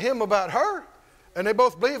lied to him about her, and they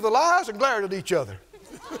both believed the lies and glared at each other.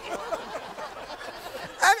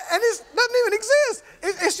 And it doesn't even exist.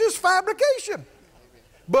 It's just fabrication.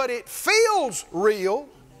 But it feels real,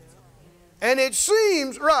 and it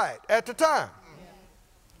seems right at the time.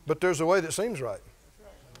 But there's a way that seems right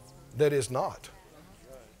that is not.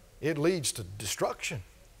 It leads to destruction.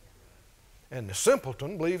 And the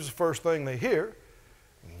simpleton believes the first thing they hear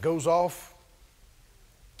and goes off.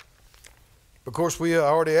 Of course, we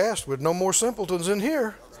already asked, with no more simpletons in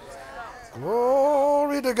here.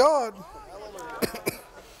 Glory to God.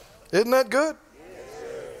 Isn't that good?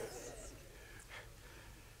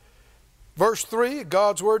 Verse 3,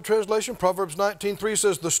 God's Word translation, Proverbs 19:3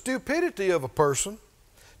 says, the stupidity of a person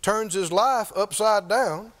turns his life upside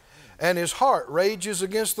down, and his heart rages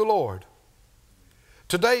against the Lord.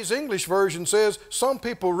 Today's English version says, some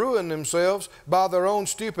people ruin themselves by their own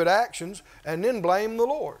stupid actions and then blame the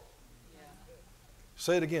Lord. Yeah.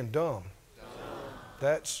 Say it again, dumb.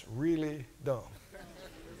 That's really dumb.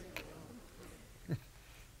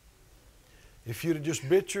 If you'd have just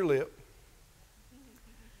bit your lip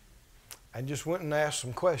and just went and asked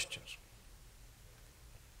some questions,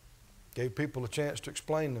 gave people a chance to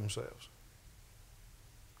explain themselves,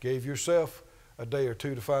 gave yourself a day or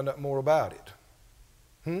two to find out more about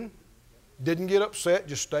it. Didn't get upset,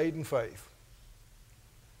 just stayed in faith.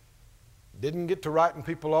 Didn't get to writing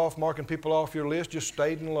people off, marking people off your list, just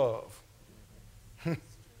stayed in love.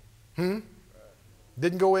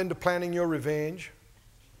 Didn't go into planning your revenge.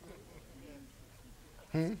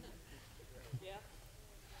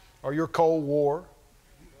 Or your Cold War.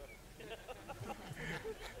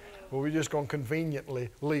 Well, we're just going to conveniently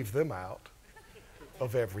leave them out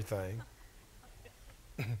of everything.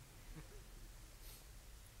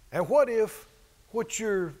 And what if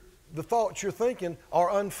the thoughts you're thinking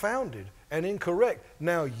are unfounded and incorrect?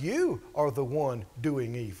 Now you are the one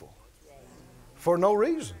doing evil for no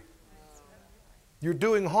reason. You're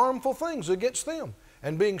doing harmful things against them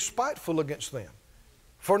and being spiteful against them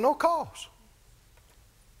for no cause.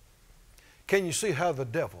 Can you see how the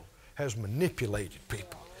devil has manipulated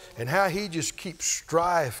people and how he just keeps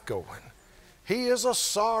strife going? He is a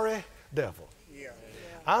sorry devil.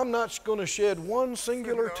 I'm not going to shed one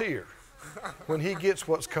singular tear when he gets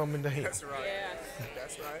what's coming to him. That's right. Yeah.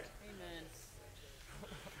 That's right. Amen.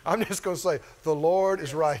 I'm just going to say, the Lord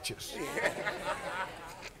is righteous.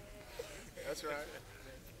 That's right.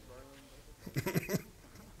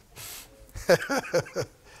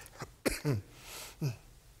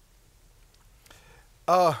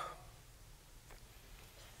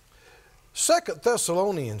 Second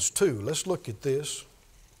Thessalonians 2. Let's look at this.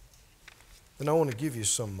 And I want to give you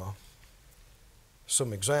some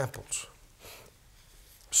examples.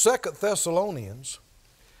 2 Thessalonians,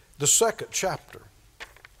 the 2nd chapter,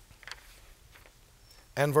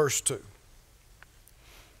 and verse 2.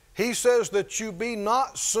 He says that you be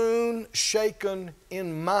not soon shaken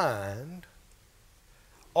in mind,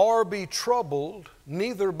 or be troubled,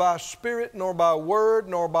 neither by spirit, nor by word,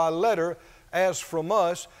 nor by letter, as from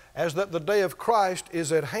us, as that the day of Christ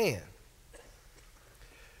is at hand.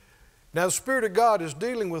 Now the Spirit of God is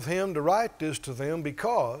dealing with him to write this to them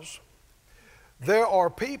because there are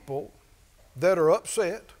people that are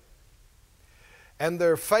upset and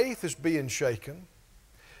their faith is being shaken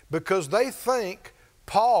because they think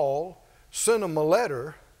Paul sent them a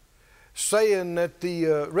letter saying that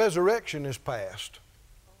the resurrection is past.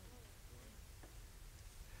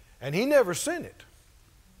 And he never sent it.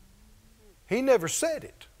 He never said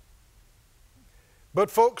it.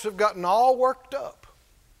 But folks have gotten all worked up.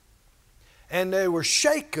 And they were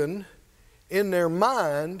shaken in their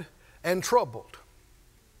mind and troubled.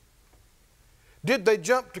 Did they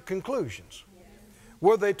jump to conclusions? Yes.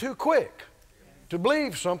 Were they too quick to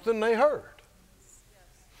believe something they heard?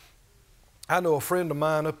 I know a friend of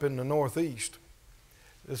mine up in the Northeast.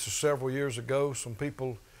 This is several years ago. Some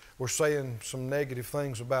people were saying some negative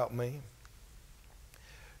things about me.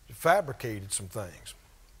 They fabricated some things.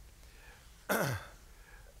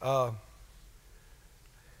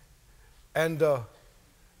 And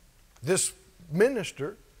this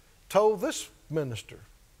minister told this minister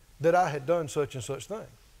that I had done such and such thing.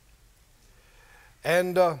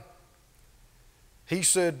 And he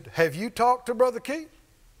said, have you talked to Brother Keith?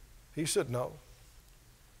 He said, no.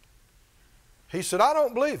 He said, I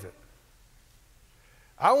don't believe it.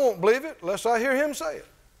 I won't believe it unless I hear him say it.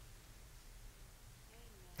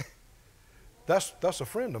 That's a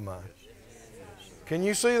friend of mine. Can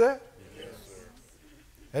you see that?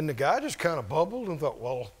 And the guy just kind of bubbled and thought,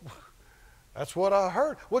 well, that's what I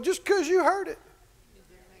heard. Well, just because you heard it,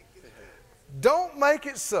 don't make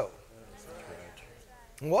it so.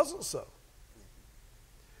 It wasn't so.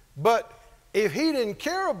 But if he didn't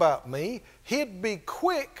care about me, he'd be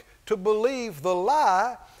quick to believe the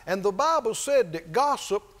lie. And the Bible said that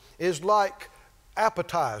gossip is like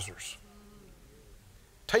appetizers,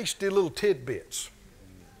 tasty little tidbits.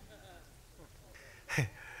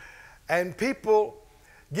 And people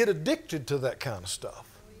get addicted to that kind of stuff.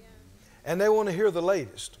 And they want to hear the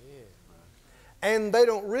latest. And they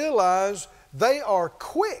don't realize they are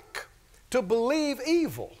quick to believe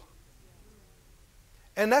evil.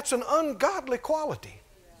 And that's an ungodly quality.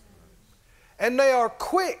 And they are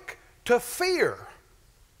quick to fear.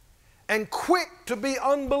 and quick to be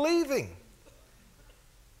unbelieving.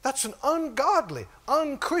 That's an ungodly,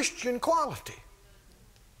 unchristian quality.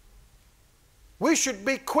 We should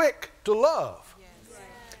be quick to love,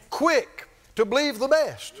 quick to believe the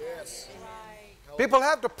best. People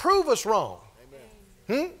have to prove us wrong.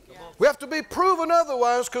 We have to be proven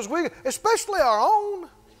otherwise, because especially our own,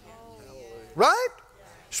 right?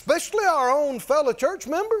 Especially our own fellow church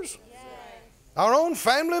members, our own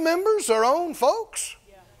family members, our own folks.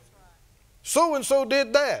 So-and-so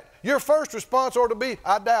did that. Your first response ought to be,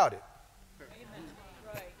 I doubt it.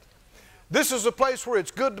 This is a place where it's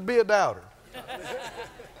good to be a doubter.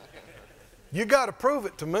 You got to prove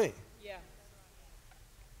it to me.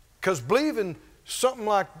 Because believing something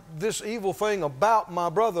like this evil thing about my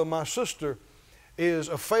brother, my sister, is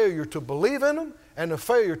a failure to believe in them and a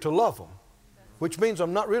failure to love them, which means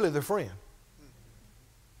I'm not really their friend.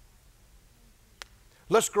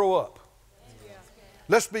 Let's grow up.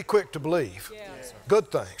 Let's be quick to believe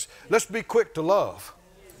good things. Let's be quick to love.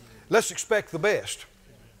 Let's expect the best.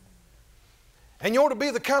 And you ought to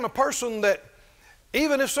be the kind of person that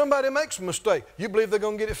even if somebody makes a mistake, you believe they're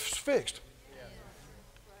going to get it fixed.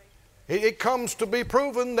 It comes to be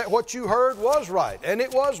proven that what you heard was right, and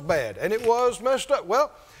it was bad, and it was messed up.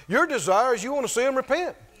 Well, your desire is you want to see them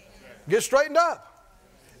repent. Get straightened up.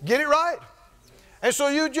 Get it right. And so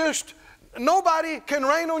nobody can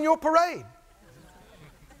rain on your parade.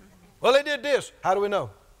 Well, they did this. How do we know?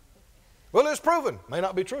 Well, it's proven. May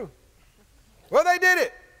not be true. Well, they did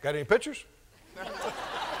it. Got any pictures?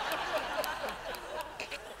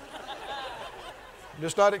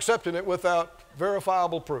 Just not accepting it without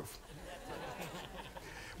verifiable proof.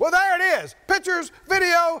 Well, there it is. Pictures,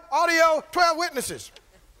 video, audio, 12 witnesses.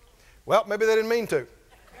 Well, maybe they didn't mean to.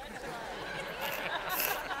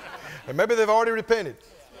 And maybe they've already repented.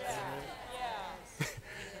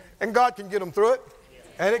 And God can get them through it.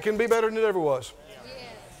 And it can be better than it ever was.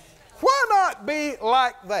 Why not be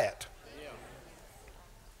like that?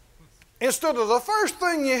 Instead of the first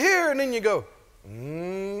thing you hear and then you go,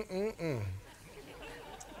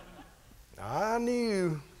 I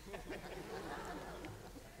knew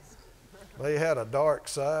they had a dark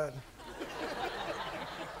side.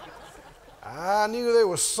 I knew there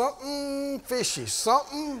was something fishy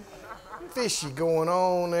going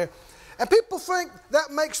on there. And people think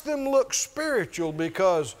that makes them look spiritual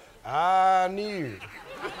because I knew.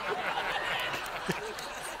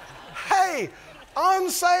 Hey,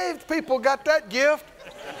 unsaved people got that gift,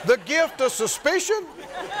 the gift of suspicion.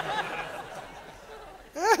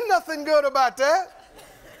 There's nothing good about that.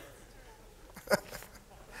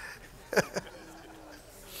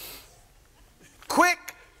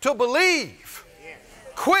 Quick to believe,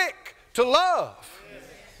 quick to love,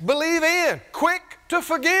 believe in, quick to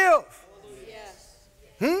forgive.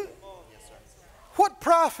 What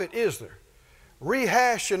profit is there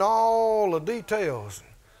rehashing all the details,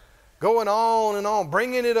 going on and on,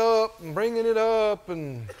 bringing it up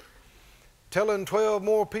and telling 12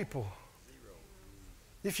 more people?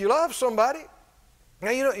 If you love somebody,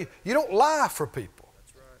 now you don't lie for people.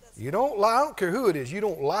 You don't lie. I don't care who it is. You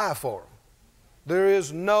don't lie for them. There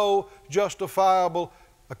is no justifiable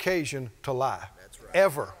occasion to lie,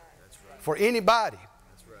 ever, for anybody.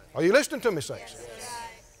 Are you listening to me, saints?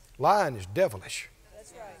 Lying is devilish.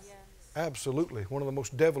 Absolutely, one of the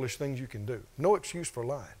most devilish things you can do. No excuse for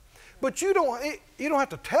lying. But you don't have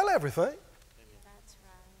to tell everything.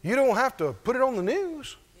 You don't have to put it on the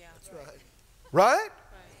news. Right?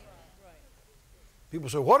 People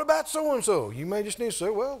say, what about so-and-so? You may just need to say,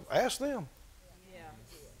 well, ask them.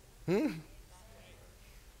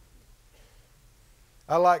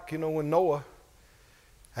 I like, when Noah,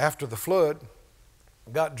 after the flood,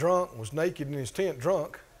 got drunk, was naked in his tent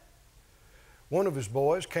drunk, one of his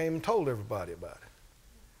boys came and told everybody about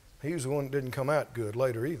it. He was the one that didn't come out good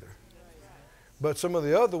later either. But some of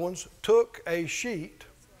the other ones took a sheet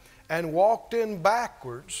and walked in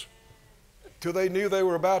backwards till they knew they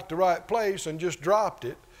were about the right place and just dropped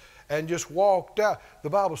it and just walked out. The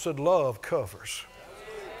Bible said love covers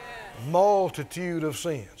multitude of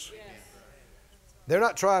sins. They're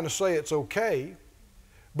not trying to say it's okay,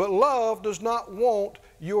 but love does not want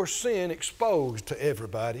your sin exposed to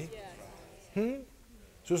everybody. So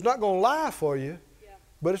it's not going to lie for you,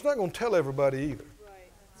 but it's not going to tell everybody either.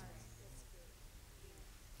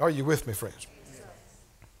 Are you with me, friends?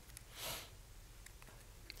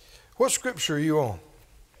 What scripture are you on?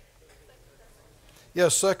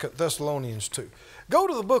 Yes, 2 Thessalonians 2. Go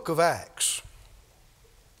to the book of Acts.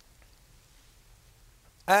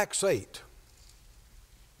 Acts 8.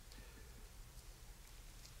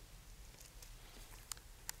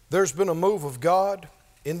 There's been a move of God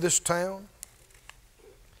in this town.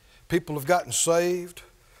 People have gotten saved,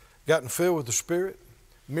 gotten filled with the Spirit.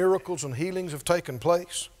 Miracles and healings have taken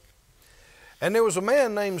place. And there was a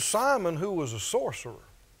man named Simon who was a sorcerer.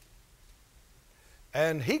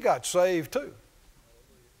 And he got saved too.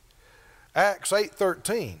 Acts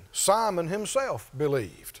 8:13, Simon himself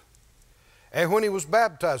believed. And when he was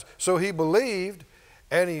baptized, so he believed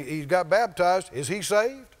and he got baptized. Is he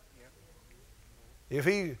saved?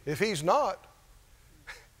 If he's not,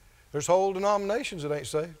 there's whole denominations that ain't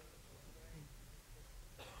saved.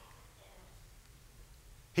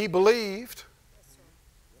 He believed.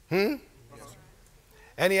 And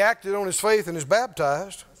he acted on his faith and is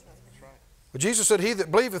baptized. But Jesus said, he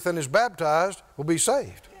that believeth and is baptized will be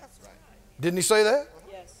saved. Didn't he say that?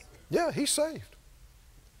 Yes. Yeah, he's saved.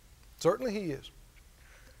 Certainly he is.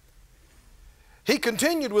 He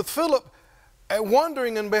continued with Philip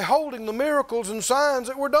wondering and beholding the miracles and signs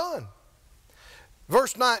that were done.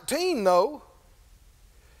 Verse 19, though,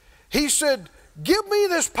 he said, give me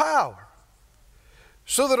this power,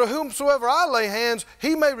 so that of whomsoever I lay hands,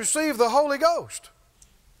 he may receive the Holy Ghost.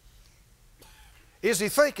 Is he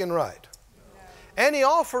thinking right? No. And he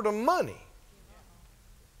offered him money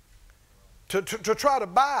to try to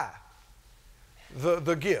buy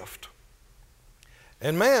the gift.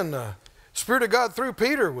 And man, the Spirit of God through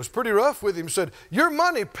Peter was pretty rough with him. Said, your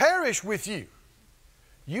money perish with you.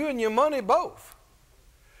 You and your money both.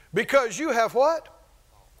 Because you have what?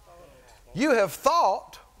 You have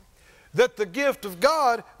thought that the gift of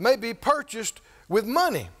God may be purchased with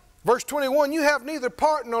money. Verse 21, you have neither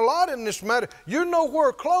part nor lot in this matter. You're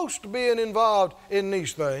nowhere close to being involved in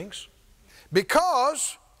these things.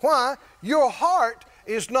 Because, why? Your heart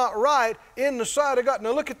is not right in the sight of God.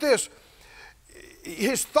 Now look at this.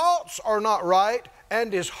 His thoughts are not right,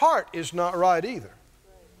 and his heart is not right either.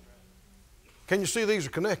 Can you see these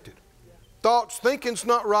are connected? Thoughts, thinking's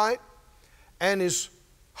not right, and his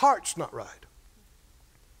heart's not right.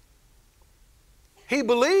 He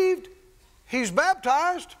believed, he's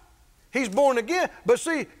baptized, he's born again. But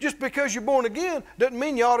see, just because you're born again doesn't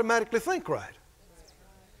mean you automatically think right.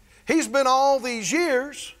 He's been all these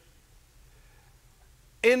years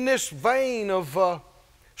in this vein of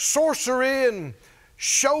sorcery and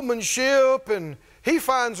showmanship, and he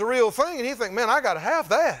finds a real thing and he thinks, man, I got to have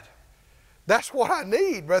that. That's what I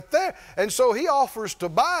need right there. And so he offers to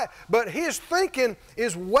buy it, but his thinking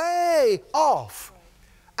is way off.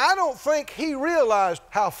 I don't think he realized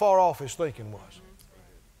how far off his thinking was.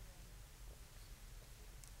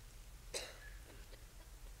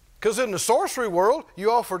 Because in the sorcery world, you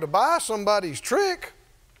offer to buy somebody's trick.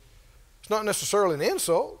 It's not necessarily an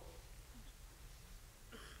insult.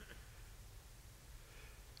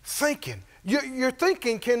 Thinking. Your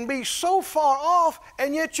thinking can be so far off,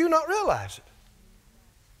 and yet you not realize it.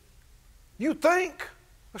 You think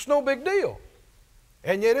it's no big deal,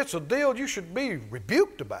 and yet it's a deal you should be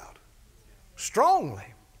rebuked about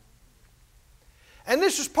strongly. And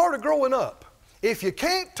this is part of growing up. If you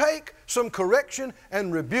can't take some correction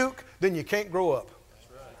and rebuke, then you can't grow up.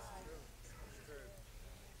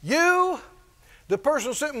 You, the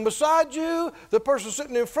person sitting beside you, the person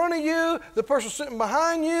sitting in front of you, the person sitting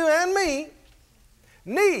behind you, and me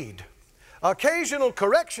need occasional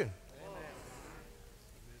correction.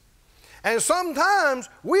 And sometimes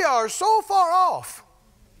we are so far off,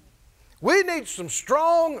 we need some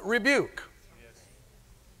strong rebuke.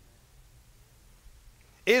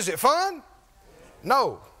 Is it fun?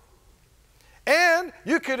 No. And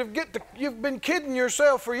you could have you've been kidding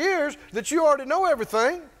yourself for years that you already know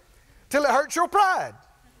everything till it hurts your pride.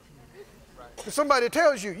 If somebody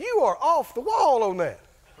tells you, you are off the wall on that.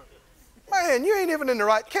 Man, you ain't even in the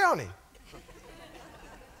right county.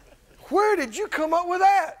 Where did you come up with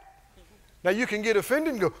that? Now you can get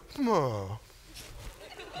offended and go, well,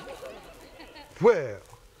 I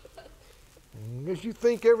guess you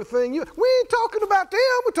think everything you... We ain't talking about them,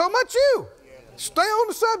 we're talking about you. Stay on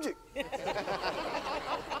the subject.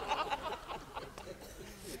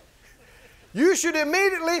 You should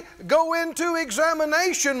immediately go into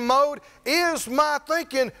examination mode. Is my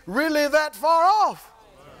thinking really that far off?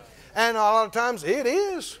 And a lot of times it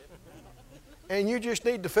is. And you just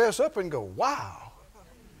need to fess up and go, wow,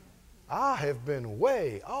 I have been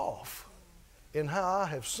way off in how I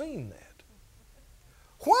have seen that.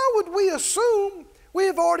 Why would we assume we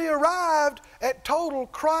have already arrived at total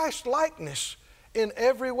Christ-likeness in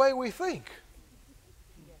every way we think?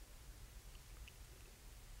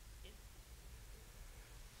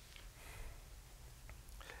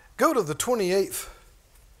 Go to the 28th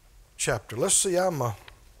chapter. Let's see, I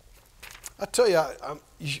tell you,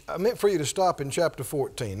 I meant for you to stop in chapter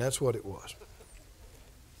 14. That's what it was.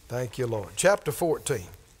 Thank you, Lord. Chapter 14.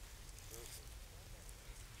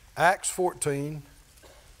 Acts 14,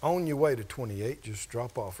 on your way to 28, just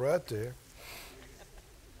drop off right there.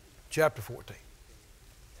 Chapter 14.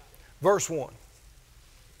 Verse 1.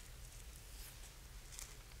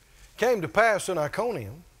 Came to pass in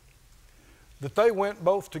Iconium that they went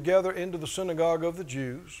both together into the synagogue of the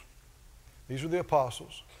Jews. These are the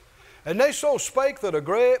apostles. And they so spake that a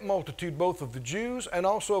great multitude both of the Jews and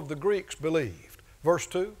also of the Greeks believed. Verse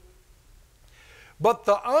 2. But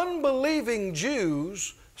the unbelieving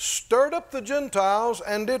Jews stirred up the Gentiles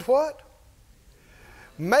and did what?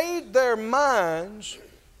 Made their minds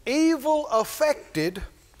evil affected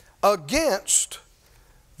against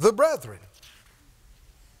the brethren.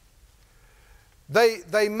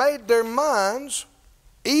 They made their minds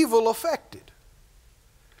evil affected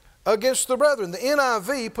against the brethren. The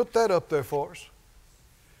NIV put that up there for us.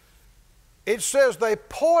 It says they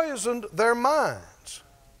poisoned their minds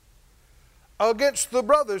against the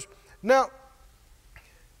brothers. Now,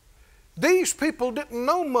 these people didn't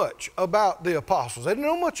know much about the apostles. They didn't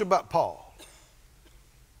know much about Paul.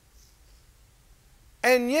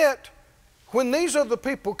 And yet, when these other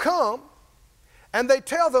people come and they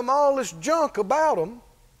tell them all this junk about them,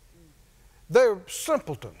 they're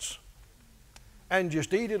simpletons and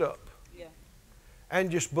just eat it up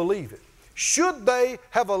and just believe it. Should they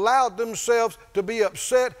have allowed themselves to be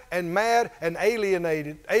upset and mad and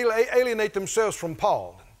alienate themselves from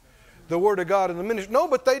Paul, the Word of God and the ministry? No,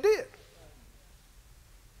 but they did.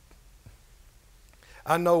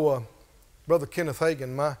 I know Brother Kenneth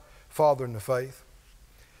Hagin, my father in the faith,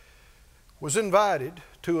 was invited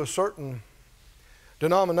to a certain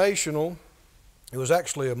denominational, it was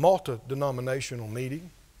actually a multi-denominational meeting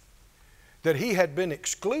that he had been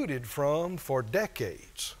excluded from for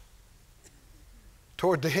decades.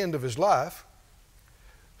 Toward the end of his life,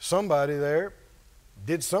 somebody there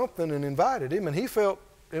did something and invited him, and he felt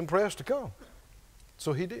impressed to come.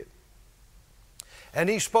 So he did. And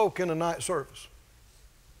he spoke in a night service.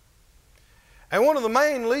 And one of the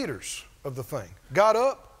main leaders of the thing got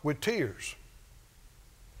up with tears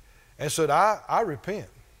and said, I repent.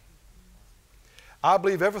 I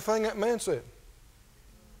believe everything that man said.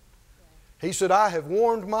 He said, I have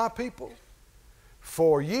warned my people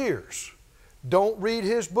for years. Don't read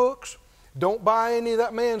his books. Don't buy any of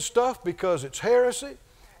that man's stuff because it's heresy,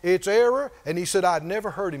 it's error. And he said, I'd never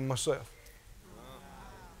heard him myself.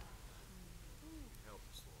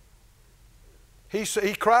 He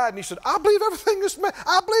cried and he said, I believe everything this man,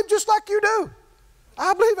 I believe just like you do.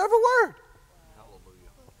 I believe every word. Hallelujah.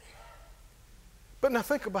 But now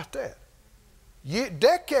think about that.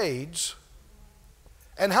 Decades,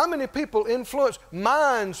 and how many people influenced,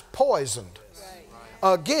 minds poisoned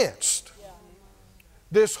against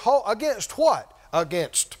this whole, against what?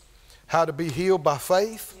 Against how to be healed by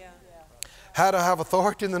faith, how to have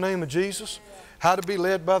authority in the name of Jesus, how to be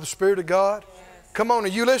led by the Spirit of God. Come on, are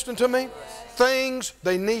you listening to me? Things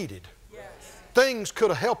they needed. Things could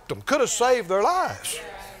have helped them, could have saved their lives.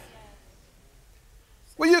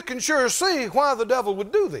 Well, you can sure see why the devil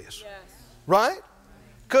would do this, right?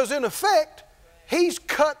 Because in effect, he's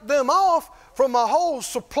cut them off from a whole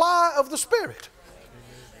supply of the Spirit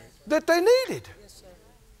that they needed.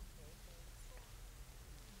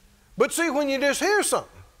 But see, when you just hear something,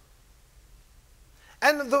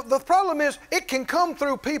 and the problem is, it can come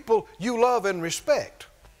through people you love and respect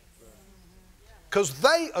because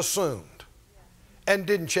they assumed and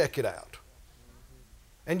didn't check it out.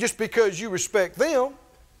 And just because you respect them,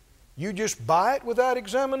 you just buy it without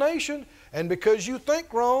examination, and because you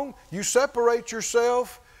think wrong, you separate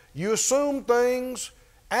yourself, you assume things,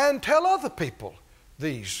 and tell other people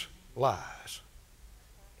these lies.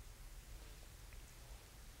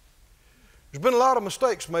 There's been a lot of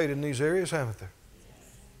mistakes made in these areas, haven't there?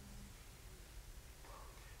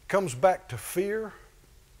 It comes back to fear,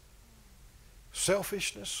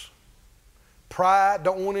 selfishness, pride,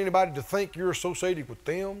 don't want anybody to think you're associated with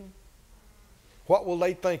them. What will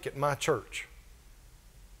they think at my church?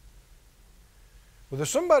 Well, there's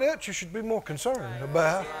somebody else you should be more concerned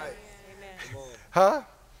about. Huh?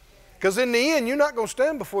 Because in the end, you're not going to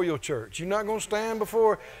stand before your church. You're not going to stand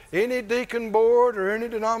before any deacon board or any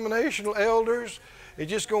denominational elders. It's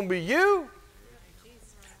just going to be you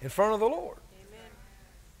in front of the Lord.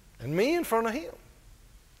 And me in front of Him.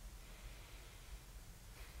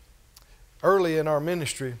 Early in our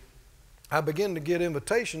ministry, I began to get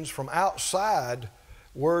invitations from outside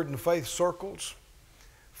Word and Faith circles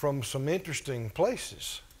from some interesting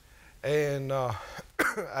places. And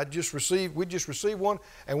we just received one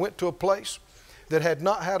and went to a place that had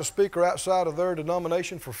not had a speaker outside of their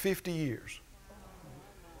denomination for 50 years.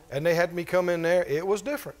 And they had me come in there. It was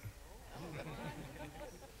different.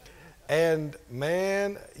 And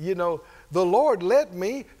man, you know, the Lord led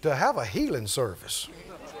me to have a healing service.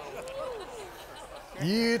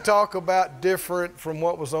 You talk about different from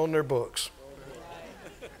what was on their books.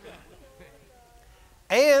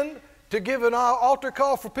 And to give an altar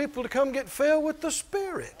call for people to come get filled with the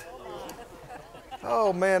Spirit.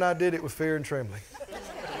 Oh man, I did it with fear and trembling.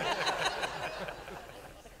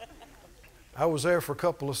 I was there for a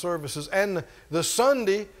couple of services, and the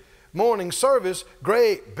Sunday morning service,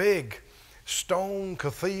 great big stone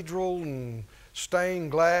cathedral and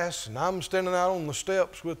stained glass, and I'm standing out on the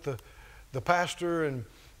steps with the pastor, and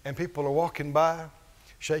people are walking by,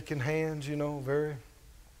 shaking hands, you know, very,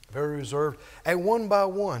 very reserved. And one by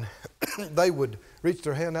one, they would reach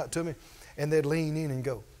their hand out to me, and they'd lean in and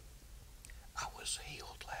go, "I was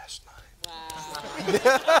healed last night."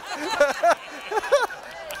 Wow.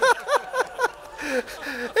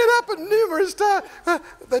 It happened numerous times.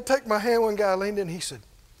 They'd take my hand. One guy leaned in, he said,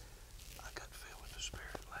 "I got filled with the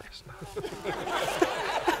Spirit last night."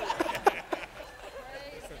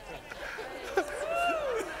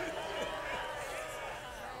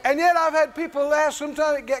 And yet I've had people ask,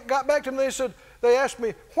 sometime it got back to me, they asked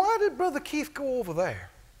me, "Why did Brother Keith go over there?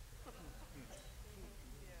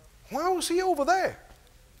 Why was he over there?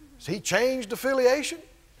 Has he changed affiliation?"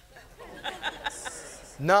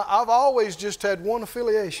 No, I've always just had one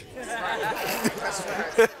affiliation.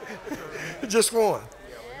 Just one.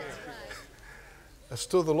 That's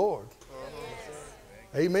to the Lord.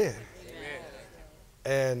 Amen.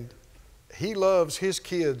 And He loves His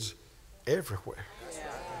kids everywhere.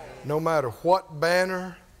 No matter what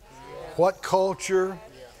banner, what culture,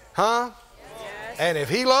 huh? And if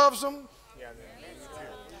He loves them,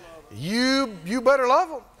 you better love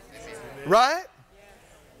them, right?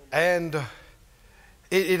 And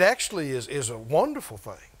it actually is a wonderful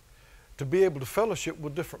thing to be able to fellowship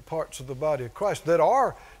with different parts of the body of Christ that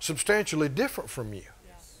are substantially different from you.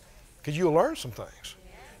 Because you'll learn some things.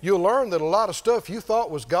 You'll learn that a lot of stuff you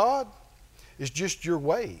thought was God is just your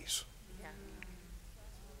ways.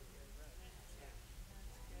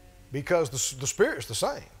 Because the Spirit's the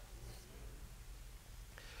same.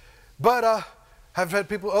 But I've had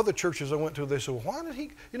people, other churches I went to, they said, "Well, why did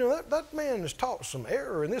he, you know, that man has taught some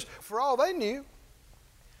error in this." For all they knew,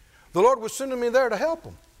 the Lord was sending me there to help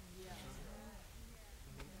them.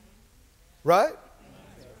 Right?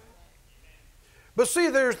 But see,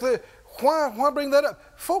 there's why bring that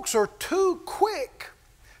up? Folks are too quick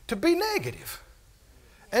to be negative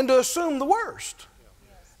and to assume the worst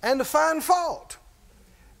and to find fault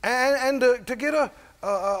and to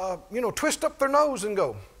get twist up their nose and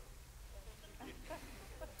go,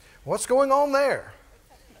 "What's going on there?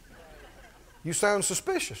 You sound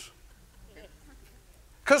suspicious."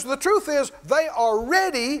 Because the truth is, they are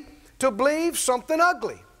ready to believe something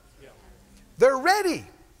ugly. They're ready.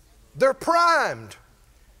 They're primed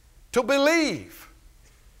to believe.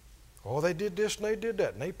 "Oh, they did this and they did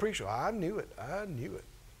that and they preached." I knew it. I knew it.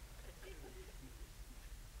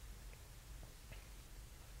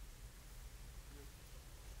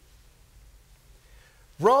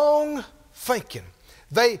 Wrong thinking.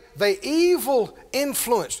 They evil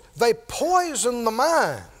influence. They poison the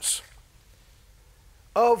minds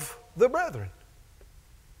of the brethren.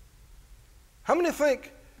 How many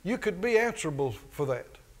think you could be answerable for that?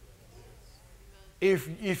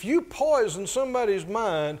 If you poison somebody's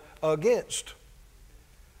mind against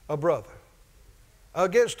a brother,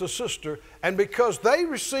 against a sister, and because they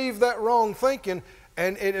receive that wrong thinking,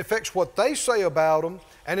 and it affects what they say about them,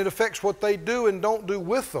 and it affects what they do and don't do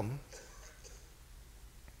with them.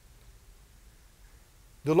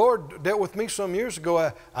 The Lord dealt with me some years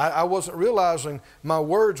ago. I wasn't realizing my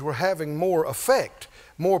words were having more effect.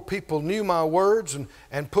 More people knew my words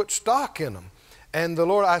and put stock in them. And the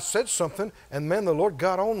Lord, I said something, and man, the Lord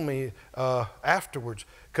got on me afterwards.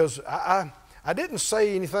 Because I didn't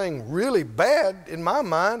say anything really bad in my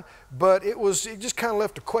mind, but it just kind of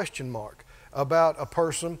left a question mark about a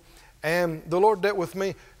person. And the Lord dealt with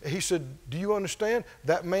me. He said, "Do you understand?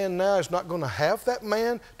 That man now is not going to have that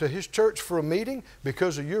man to his church for a meeting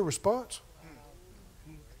because of your response.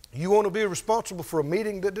 You want to be responsible for a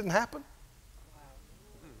meeting that didn't happen?"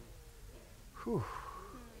 Whew.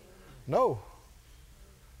 No.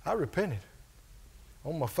 I repented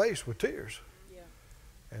on my face with tears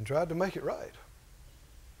and tried to make it right.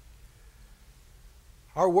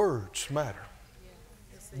 Our words matter,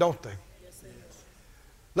 don't they?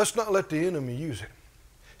 Let's not let the enemy use it.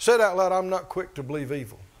 Say it out loud. I'm not quick to believe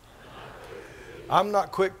evil. I'm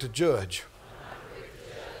not quick to judge.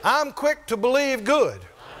 I'm quick to believe good.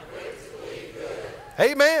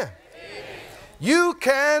 Amen. You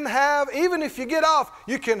can have, even if you get off,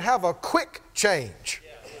 you can have a quick change.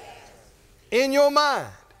 in your mind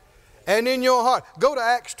and in your heart. Go to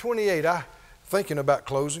Acts 28. I'm thinking about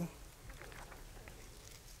closing.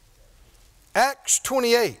 Acts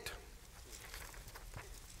 28.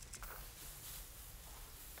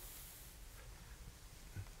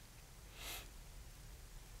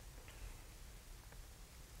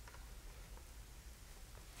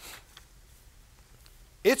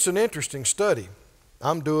 It's an interesting study.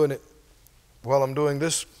 I'm doing it while I'm doing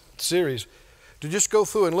this series, to just go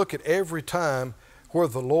through and look at every time where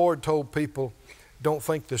the Lord told people, don't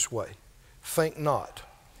think this way. Think not.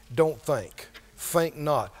 Don't think. Think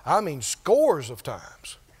not. I mean, scores of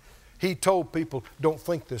times He told people, don't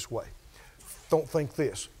think this way. Don't think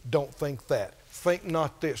this. Don't think that. Think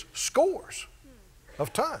not this. Scores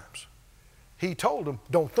of times He told them,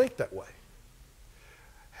 don't think that way.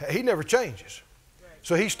 He never changes.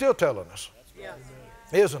 So He's still telling us,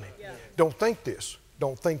 isn't He? Don't think this.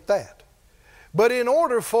 Don't think that. But in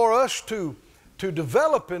order for us to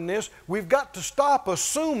develop in this, we've got to stop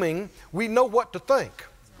assuming we know what to think.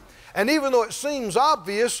 And even though it seems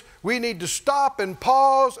obvious, we need to stop and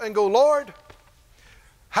pause and go, Lord,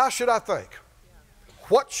 how should I think?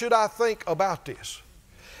 What should I think about this?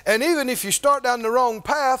 And even if you start down the wrong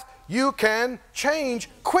path, you can change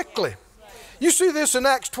quickly. You see this in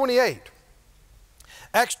Acts 28.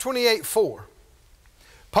 Acts 28:4.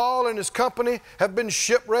 Paul and his company have been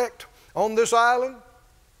shipwrecked on this island.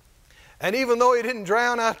 And even though he didn't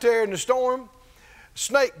drown out there in the storm, a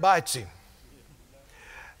snake bites him.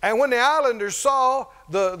 And when the islanders saw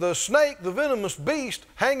the snake, the venomous beast,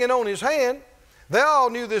 hanging on his hand, they all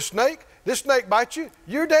knew this snake bites you,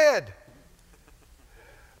 you're dead.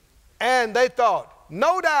 And they thought,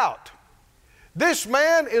 no doubt, this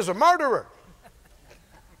man is a murderer.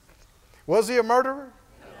 Was he a murderer?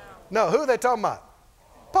 No. Who are they talking about?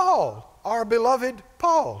 Paul, our beloved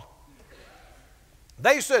Paul.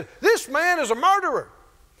 They said, this man is a murderer.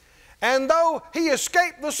 And though he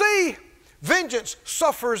escaped the sea, vengeance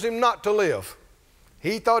suffers him not to live.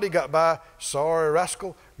 He thought he got by. Sorry,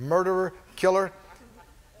 rascal, murderer, killer.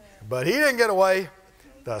 But he didn't get away.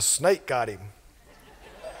 The snake got him.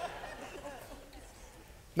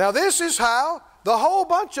 Now this is how the whole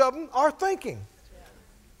bunch of them are thinking.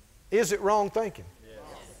 Is it wrong thinking? Yes.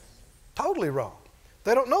 Totally wrong.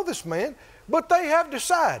 They don't know this man, but they have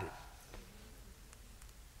decided.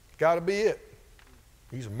 Got to be it.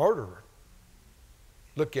 He's a murderer.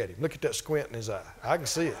 Look at him. Look at that squint in his eye. I can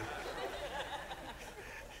see it.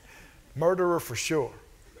 Murderer for sure.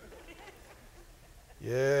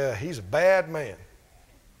 Yeah, he's a bad man.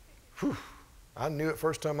 Whew. I knew it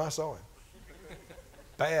first time I saw him.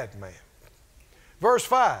 Bad man. Verse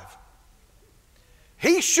 5.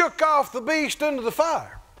 He shook off the beast into the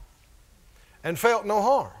fire and felt no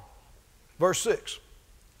harm. Verse 6.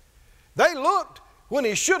 They looked when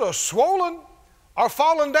he should have swollen or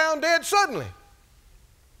fallen down dead suddenly.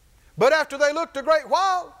 But after they looked a great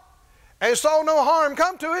while and saw no harm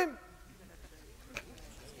come to him,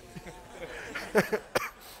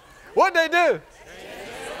 what'd they do?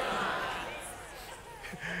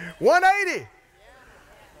 180.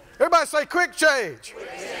 Everybody say quick change.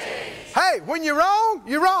 Hey, when you're wrong,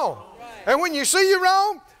 you're wrong. And when you see you're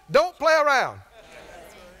wrong, don't play around.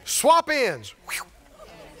 Swap ends.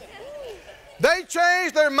 They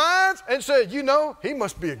changed their minds and said, you know, he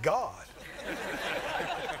must be a god.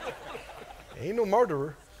 He ain't no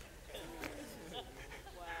murderer.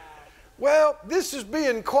 Well, this is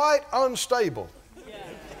being quite unstable,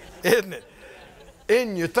 isn't it?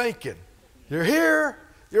 In your thinking. You're here,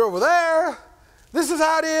 you're over there, this is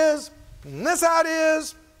how it is, and this is how it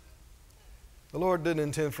is. The Lord didn't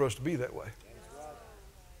intend for us to be that way.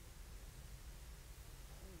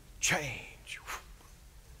 Change.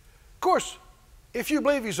 Of course, if you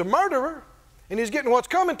believe he's a murderer and he's getting what's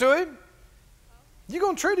coming to him, you're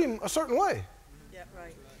going to treat him a certain way. Yeah,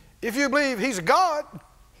 right. If you believe he's a God,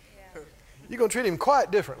 you're going to treat him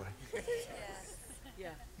quite differently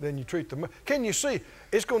than you treat them. Can you see?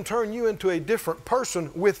 It's going to turn you into a different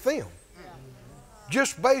person with them.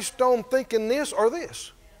 Just based on thinking this or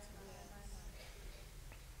this.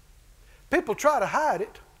 People try to hide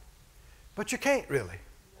it, but you can't really.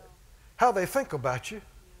 How they think about you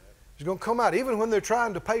is going to come out. Even when they're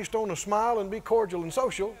trying to paste on a smile and be cordial and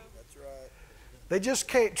social, That's right. they just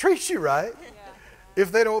can't treat you right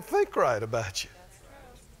if they don't think right about you.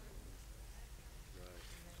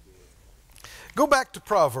 Go back to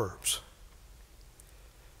Proverbs.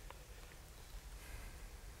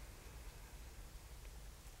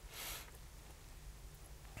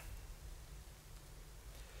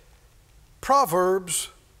 Proverbs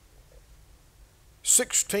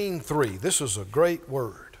 16:3. This is a great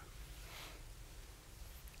word.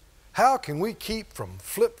 How can we keep from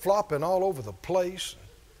flip-flopping all over the place,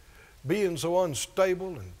 being so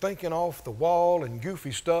unstable and thinking off the wall and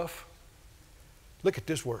goofy stuff? Look at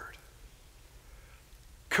this word.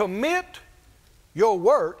 Commit your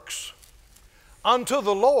works unto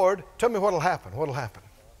the Lord. Tell me what will happen. What will happen?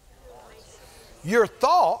 Your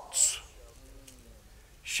thoughts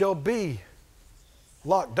shall be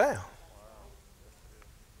locked down,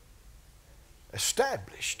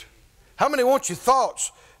 established. How many want your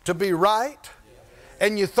thoughts to be right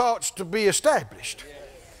and your thoughts to be established?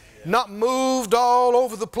 Not moved all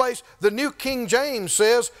over the place. The New King James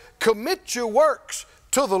says, commit your works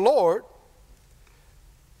to the Lord.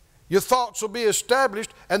 Your thoughts will be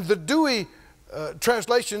established. And the Dewey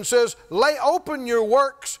translation says, lay open your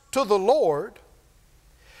works to the Lord,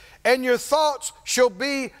 and your thoughts shall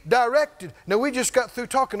be directed. Now, we just got through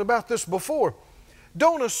talking about this before.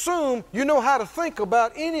 Don't assume you know how to think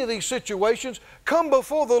about any of these situations. Come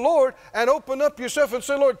before the Lord and open up yourself and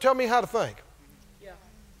say, Lord, tell me how to think. Yeah.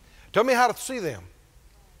 Tell me how to see them.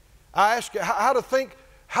 I ask you how to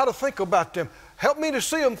think about them. Help me to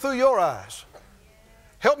see them through your eyes.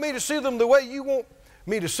 Help me to see them the way you want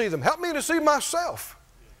me to see them. Help me to see myself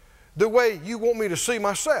the way you want me to see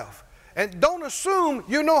myself. And don't assume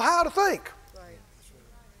you know how to think. Right.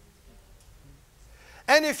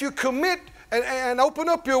 And if you commit and open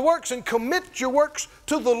up your works and commit your works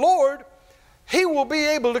to the Lord, He will be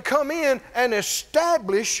able to come in and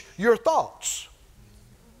establish your thoughts.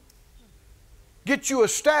 Get you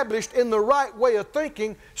established in the right way of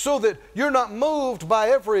thinking so that you're not moved by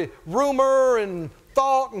every rumor and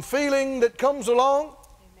thought and feeling that comes along.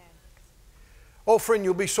 Amen. Oh, friend,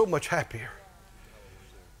 you'll be so much happier.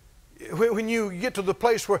 When you get to the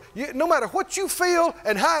place where no matter what you feel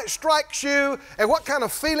and how it strikes you and what kind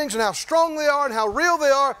of feelings and how strong they are and how real they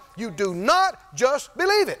are, you do not just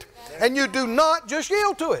believe it. And you do not just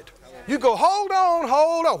yield to it. You go, hold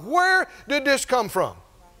on. Where did this come from?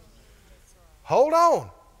 Hold on.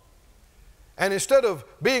 And instead of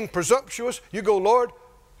being presumptuous, you go, Lord,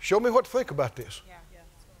 show me what to think about this.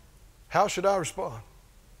 How should I respond?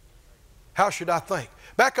 How should I think?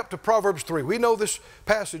 Back up to Proverbs 3. We know this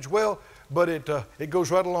passage well, but it goes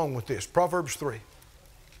right along with this. Proverbs 3.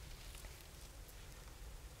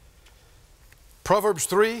 Proverbs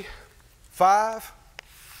 3, 5.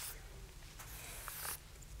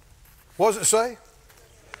 What does it say?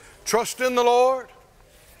 Trust in the Lord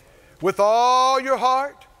with all your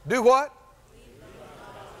heart. Do what?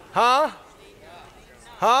 Huh?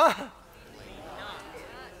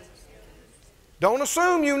 Don't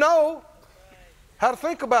assume you know how to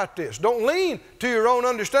think about this. Don't lean to your own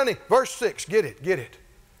understanding. Verse 6, get it.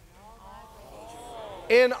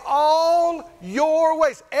 In all your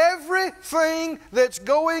ways, everything that's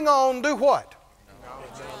going on, do what?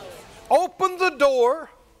 Open the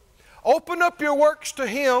door, open up your works to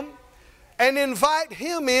Him, and invite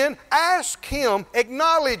Him in. Ask Him,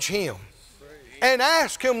 acknowledge Him, and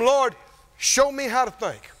ask Him, Lord, show me how to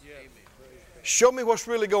think. Show me what's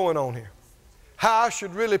really going on here. How I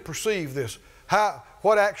should really perceive this.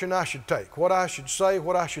 What action I should take, what I should say,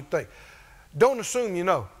 what I should think. Don't assume you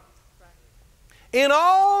know. In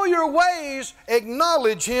all your ways,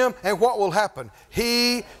 acknowledge Him, and what will happen?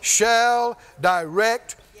 He shall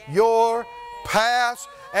direct your paths,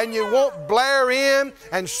 and you won't blare in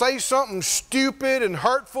and say something stupid and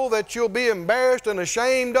hurtful that you'll be embarrassed and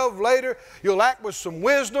ashamed of later. You'll act with some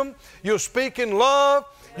wisdom. You'll speak in love.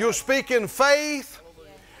 You'll speak in faith.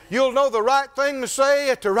 You'll know the right thing to say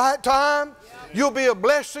at the right time. You'll be a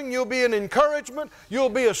blessing. You'll be an encouragement. You'll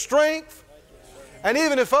be a strength. And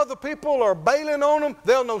even if other people are bailing on them,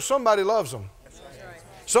 they'll know somebody loves them.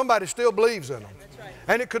 Somebody still believes in them.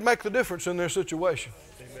 And it could make the difference in their situation.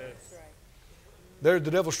 The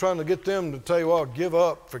devil's trying to get them to tell you, well, give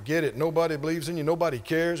up, forget it. Nobody believes in you. Nobody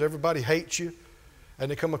cares. Everybody hates you.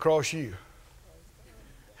 And they come across you.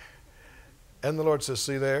 And the Lord says,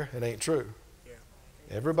 see there, it ain't true.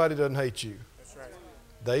 Everybody doesn't hate you.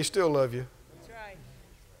 They still love you.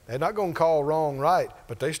 They're not going to call wrong right,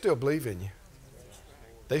 but they still believe in you.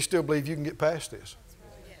 They still believe you can get past this.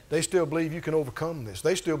 They still believe you can overcome this.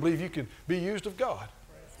 They still believe you can be used of God.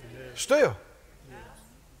 Still.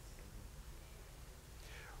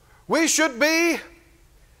 We should be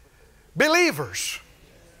believers.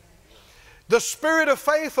 The spirit of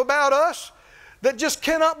faith about us that just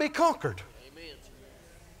cannot be conquered.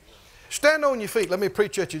 Stand on your feet. Let me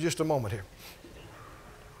preach at you just a moment here.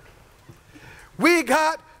 We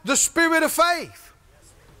got the spirit of faith.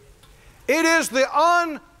 It is the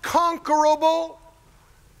unconquerable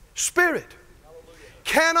spirit.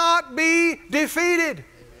 Cannot be defeated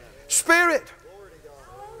spirit.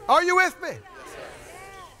 Are you with me?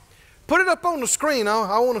 Put it up on the screen.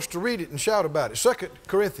 I want us to read it and shout about it. 2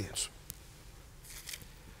 Corinthians.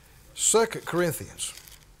 2 Corinthians.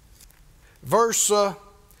 Verse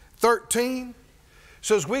 13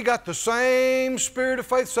 says we got the same spirit of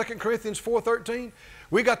faith. 2 Corinthians 4:13.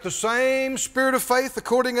 We got the same spirit of faith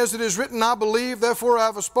according as it is written, I believe, therefore I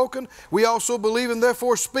have spoken. We also believe and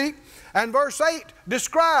therefore speak. And verse 8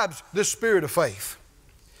 describes this spirit of faith.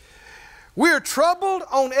 We are troubled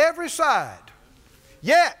on every side,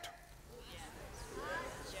 yet.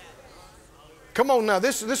 Come on now,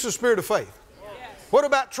 this is the spirit of faith. What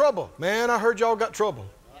about trouble? Man, I heard y'all got trouble.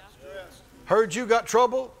 Heard you got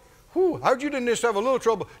trouble. Whew, I heard you didn't just have a little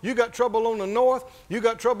trouble. You got trouble on the north. You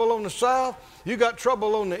got trouble on the south. You got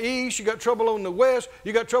trouble on the east. You got trouble on the west.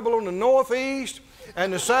 You got trouble on the northeast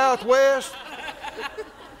and the southwest.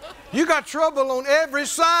 You got trouble on every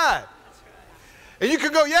side. And you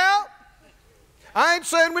can go, yeah, I ain't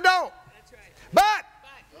saying we don't. But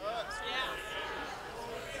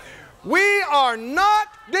we are not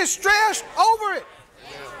distressed over it.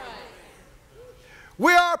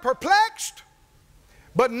 We are perplexed,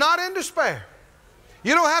 but not in despair.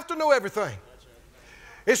 You don't have to know everything.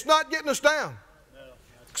 It's not getting us down.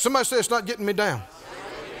 Somebody say it's not getting me down.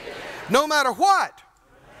 No matter what,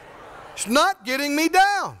 it's not getting me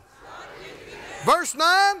down. Verse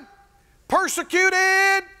 9,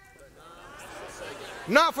 persecuted,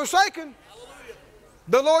 not forsaken.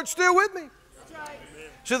 The Lord's still with me.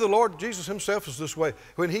 See, the Lord Jesus himself is this way.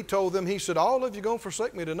 When he told them, he said, all of you are going to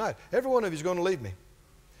forsake me tonight. Every one of you is going to leave me.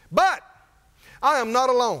 But I am not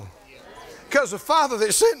alone, because the Father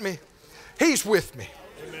that sent me, he's with me.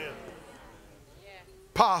 Amen.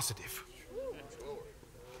 Positive.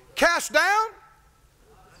 Cast down?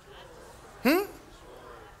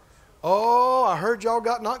 Oh, I heard y'all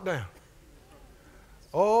got knocked down.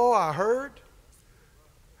 Oh, I heard.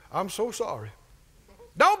 I'm so sorry.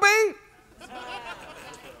 Don't be.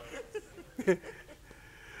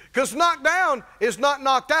 Because knocked down is not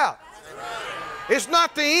knocked out. It's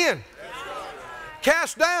not the end.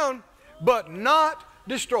 Cast down, but not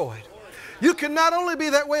destroyed. You can not only be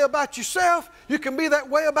that way about yourself, you can be that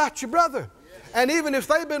way about your brother. And even if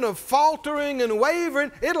they've been faltering and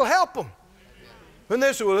wavering, it'll help them. When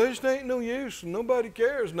they say, well, this ain't no use, nobody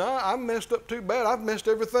cares. No, I messed up too bad. I've messed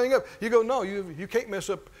everything up. You go, no, you can't mess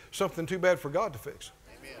up something too bad for God to fix.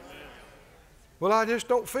 Amen. Well, I just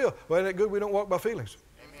don't feel. Well, ain't that good we don't walk by feelings?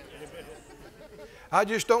 Amen. I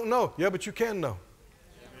just don't know. Yeah, but you can know.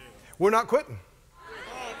 Amen. We're not quitting.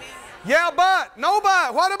 Amen. Yeah, but,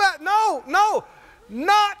 nobody. What about, no,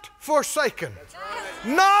 not forsaken.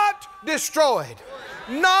 Right. Not destroyed.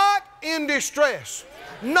 Not in distress.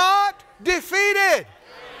 Not defeated.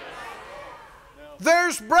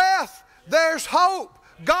 There's breath. There's hope.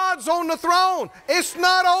 God's on the throne. It's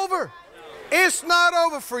not over. It's not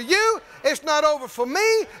over for you. It's not over for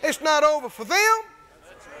me. It's not over for them.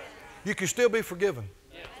 You can still be forgiven.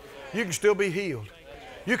 You can still be healed.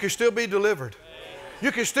 You can still be delivered.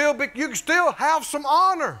 You can still have some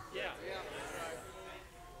honor.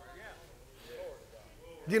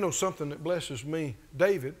 You know something that blesses me?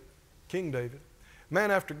 David, King David,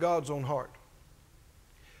 man after God's own heart.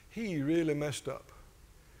 He really messed up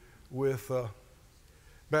with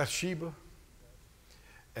Bathsheba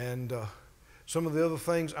and some of the other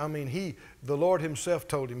things. I mean, the Lord himself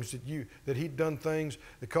told him that he'd done things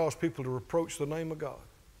that caused people to reproach the name of God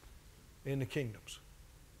in the kingdoms.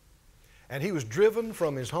 And he was driven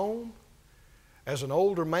from his home as an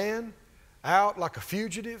older man, out like a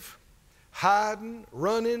fugitive, hiding,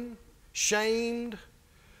 running, shamed.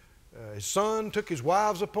 His son took his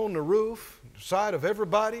wives up on the roof, in the sight of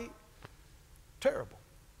everybody. Terrible.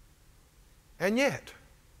 And yet,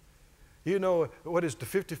 you know, what is the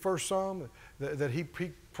 51st Psalm that he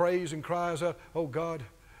prays and cries out, oh God,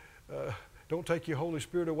 don't take your Holy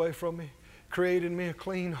Spirit away from me. Create in me a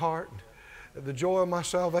clean heart. The joy of my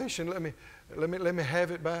salvation, let me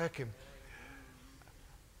have it back. And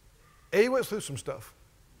he went through some stuff,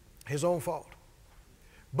 his own fault.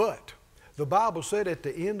 But the Bible said at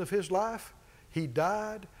the end of his life, he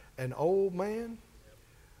died an old man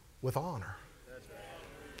with honor. That's right.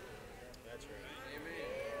 That's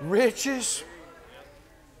right. Riches.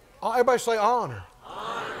 Everybody say honor.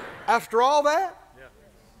 Honor. After all that?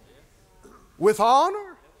 Yeah. With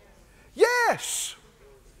honor? Yes.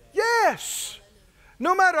 Yes.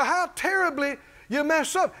 No matter how terribly you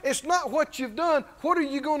mess up, it's not what you've done. What are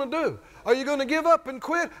you going to do? Are you going to give up and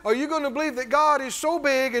quit? Are you going to believe that God is so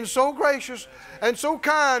big and so gracious and so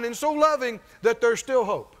kind and so loving that there's still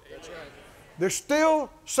hope? That's right. There's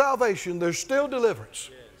still salvation. There's still deliverance.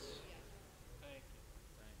 Yes.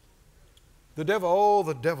 The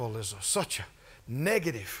devil is such a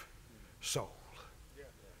negative soul.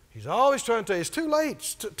 He's always trying to tell you, it's too late.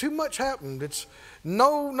 It's too much happened. It's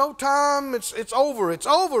no time. It's over. It's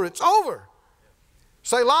over. It's over.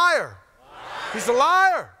 Say liar. He's a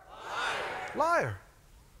liar. Liar.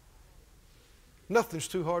 Nothing's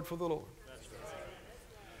too hard for the Lord.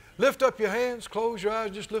 Lift up your hands. Close your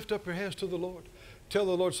eyes. Just lift up your hands to the Lord. Tell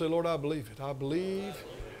the Lord, say, Lord, I believe it. I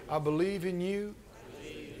believe in you.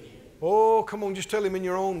 Oh, come on, just tell Him in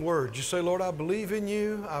your own words. Just say, Lord, I believe in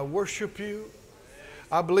you. I worship you.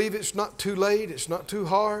 I believe it's not too late. It's not too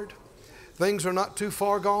hard. Things are not too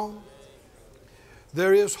far gone.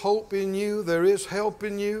 There is hope in you. There is help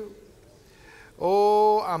in you.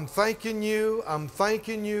 Oh, I'm thanking you. I'm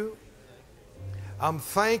thanking you. I'm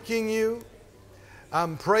thanking you.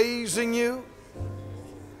 I'm praising you.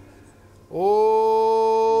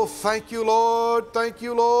 Oh, thank you, Lord. Thank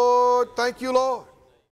you, Lord. Thank you, Lord.